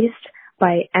released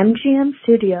by MGM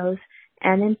Studios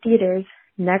and in theaters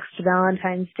next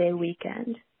Valentine's Day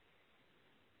weekend."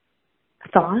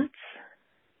 Thoughts?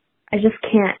 I just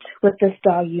can't with this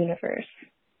dog universe.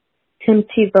 Tim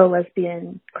Tebow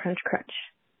lesbian crunch crunch.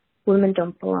 Women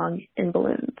don't belong in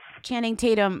balloons. Channing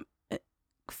Tatum,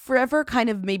 forever kind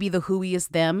of maybe the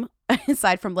whoiest them,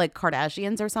 aside from like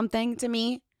Kardashians or something to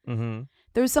me. Mm-hmm.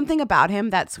 There's something about him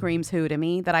that screams who to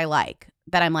me that I like.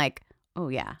 That I'm like, oh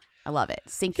yeah, I love it.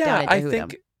 Sink down into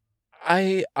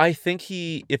whodom. I think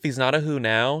he, if he's not a who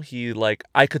now, he like,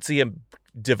 I could see him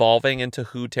devolving into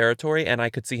who territory, and I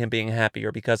could see him being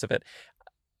happier because of it.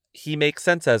 He makes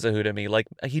sense as a who to me. Like,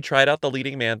 he tried out the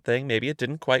leading man thing. Maybe it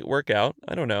didn't quite work out.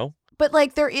 I don't know. But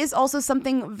like, there is also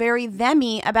something very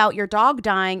them-y about your dog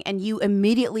dying, and you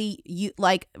immediately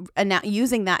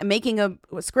using that, making a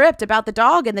script about the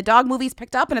dog, and the dog movie's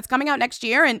picked up and it's coming out next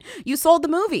year, and you sold the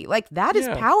movie. Like, that is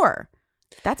power.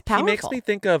 That's powerful. He makes me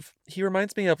think of, he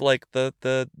reminds me of like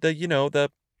the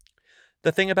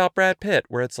thing about Brad Pitt,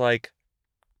 where it's like,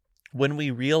 when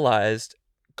we realized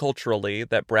culturally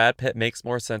that Brad Pitt makes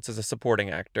more sense as a supporting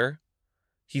actor,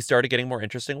 he started getting more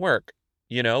interesting work.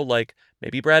 You know, like,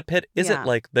 maybe Brad Pitt isn't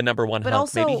like the number one hunk.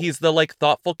 Also, maybe he's the like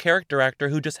thoughtful character actor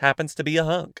who just happens to be a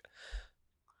hunk.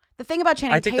 The thing about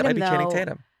Channing Tatum, that might be though, Channing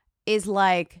Tatum. Is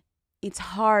like, it's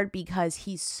hard because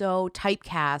he's so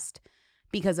typecast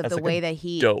because of That's the like way a that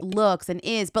he dope. looks and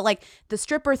is. But like, the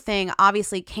stripper thing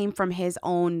obviously came from his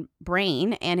own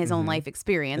brain and his own life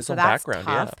experience. His so own that's background,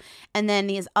 tough. yeah. And then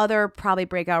his other probably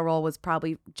breakout role was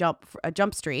probably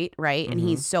Jump Street, right? And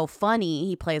he's so funny.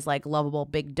 He plays like lovable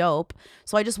big dope.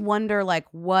 So I just wonder like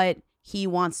what he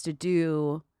wants to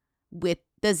do with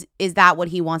this. Is that what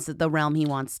he wants, the realm he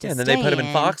wants to Yeah, and then stay they put him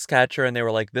in Foxcatcher, and they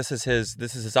were like, this is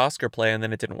his Oscar play, and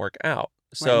then it didn't work out.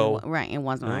 So right, it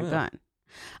wasn't that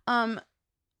good.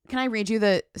 Can I read you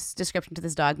the description to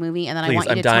this dog movie? And then Please, I want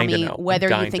you I'm to tell dying to me know. whether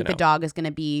I'm you dying think to the know. dog is going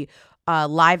to be a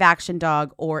live action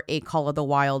dog or a Call of the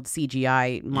Wild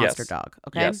CGI monster Yes. dog.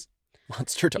 Okay. Yes.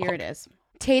 Monster dog. Here it is.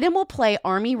 Tatum will play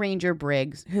Army Ranger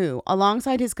Briggs, who,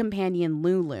 alongside his companion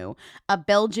Lulu, a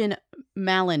Belgian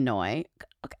Malinois,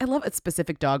 I love a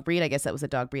specific dog breed. I guess that was a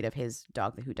dog breed of his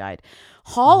dog who died.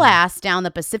 Haul ass down the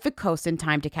Pacific coast in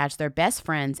time to catch their best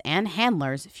friend's and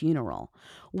handler's funeral.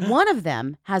 One of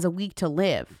them has a week to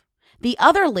live. The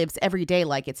other lives every day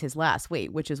like it's his last.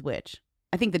 Wait, which is which?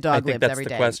 I think the dog lives every day.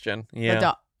 That's the question.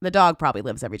 Yeah. The dog probably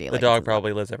lives every day. The like dog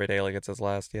probably lives every day like it's his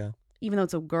last, yeah. even though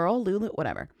it's a girl, Lulu,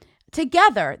 whatever.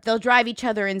 Together, they'll drive each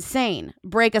other insane,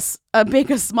 break a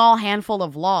small handful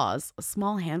of laws,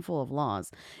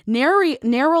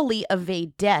 narrowly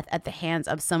evade death at the hands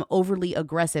of some overly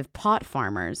aggressive pot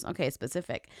farmers. Okay,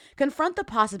 specific. Confront the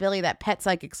possibility that pet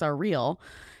psychics are real,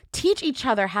 teach each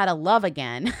other how to love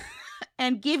again,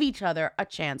 and give each other a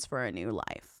chance for a new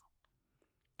life.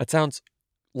 It sounds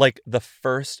like the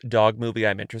first dog movie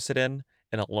I'm interested in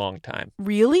a long time.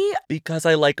 Really? Because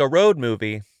I like a road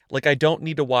movie. Like, I don't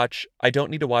need to watch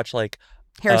like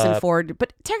Harrison Ford,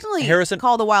 but technically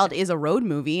Call of the Wild is a road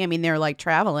movie. I mean, they're like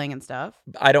traveling and stuff.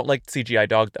 I don't like CGI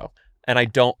dog though. And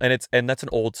that's an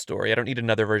old story. I don't need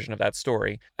another version of that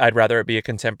story. I'd rather it be a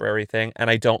contemporary thing. And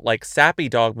I don't like sappy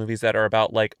dog movies that are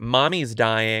about like mommy's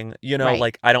dying, right.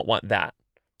 Like I don't want that.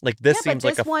 Like this seems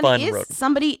like a fun road.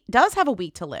 Somebody does have a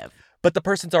week to live. But the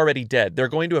person's already dead. They're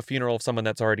going to a funeral of someone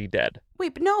that's already dead.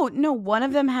 Wait, but no, one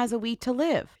of them has a week to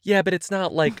live. Yeah, but it's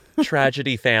not like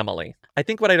tragedy family. I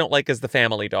think what I don't like is the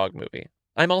family dog movie.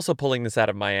 I'm also pulling this out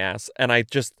of my ass, and I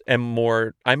just I'm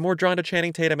more drawn to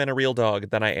Channing Tatum and a real dog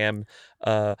than I am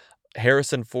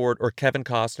Harrison Ford or Kevin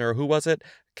Costner. Who was it?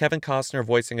 Kevin Costner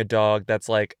voicing a dog that's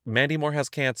like, Mandy Moore has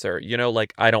cancer.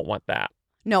 Like, I don't want that.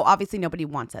 No, obviously nobody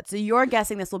wants that. So you're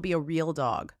guessing this will be a real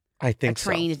dog. I think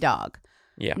so. A trained dog.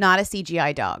 Yeah. Not a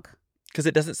CGI dog. Because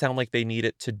it doesn't sound like they need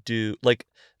it to do, like,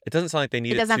 it doesn't sound like they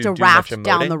need it to do much It doesn't have to raft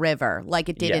down the river like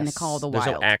it did in the Call of the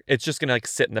Wild. It's just going to, like,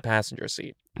 sit in the passenger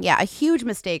seat. Yeah, a huge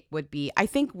mistake would be, I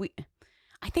think the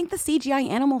CGI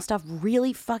animal stuff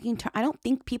really fucking, I don't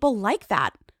think people like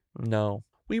that. No.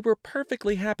 We were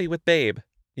perfectly happy with Babe,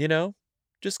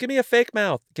 Just give me a fake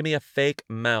mouth. Give me a fake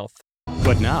mouth.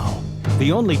 But now,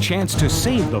 the only chance to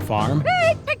save the farm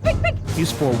Pig!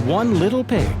 is for one little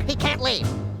pig He can't leave.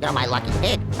 You're my lucky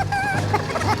pig.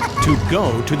 to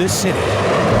go to the city.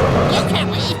 You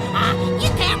can't leave. You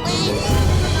can't leave.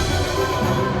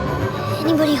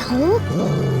 Anybody home?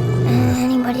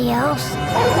 Anybody else?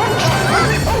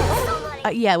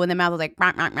 Yeah, when the mouth was like,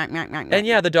 and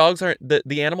yeah, the dogs aren't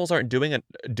the animals aren't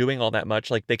doing all that much.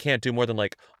 Like they can't do more than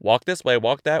like walk this way,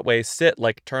 walk that way, sit,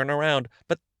 like turn around.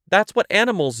 But that's what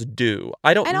animals do.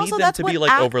 I don't need them to be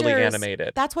like overly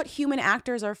animated. That's what human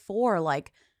actors are for.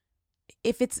 Like,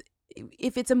 if it's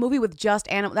a movie with just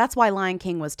animals, that's why Lion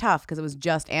King was tough, because it was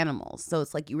just animals. So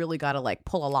it's like you really got to like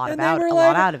pull a lot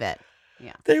out of it.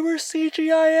 Yeah, they were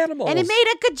CGI animals, and it made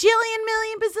a gajillion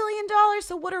million bazillion dollars.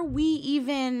 So what are we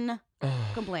even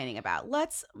complaining about?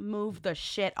 Let's move the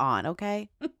shit on, okay?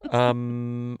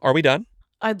 Are we done?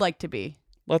 I'd like to be.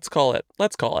 Let's call it.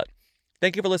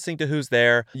 Thank you for listening to Who's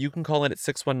There. You can call in at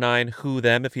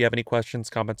 619-WHO-THEM if you have any questions,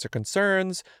 comments, or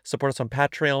concerns. Support us on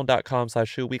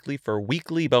patreon.com/WhoWeekly for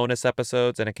weekly bonus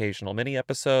episodes and occasional mini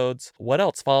episodes. What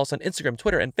else? Follow us on Instagram,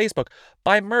 Twitter, and Facebook.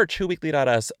 Buy merch,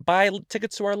 WhoWeekly.us. Buy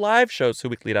tickets to our live shows,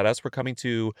 WhoWeekly.us. We're coming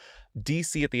to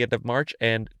DC at the end of March,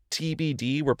 and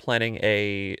TBD, we're planning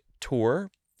a tour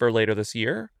for later this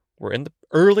year. We're in the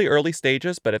early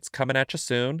stages, but it's coming at you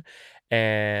soon.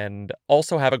 And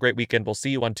also have a great weekend. We'll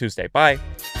see you on Tuesday. Bye.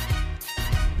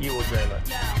 You will dream it.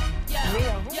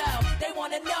 They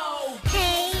want to know.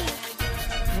 Hey.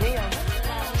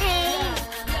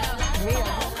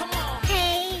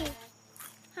 Hey.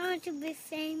 I want to be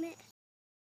famous.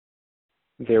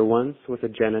 There once was a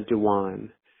Jenna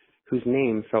Dewan, whose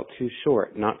name felt too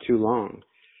short, not too long.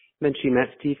 Then she met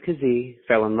Steve Kazee,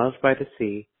 fell in love by the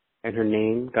sea, and her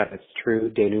name got its true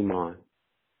denouement.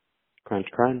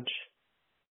 Crunch, crunch.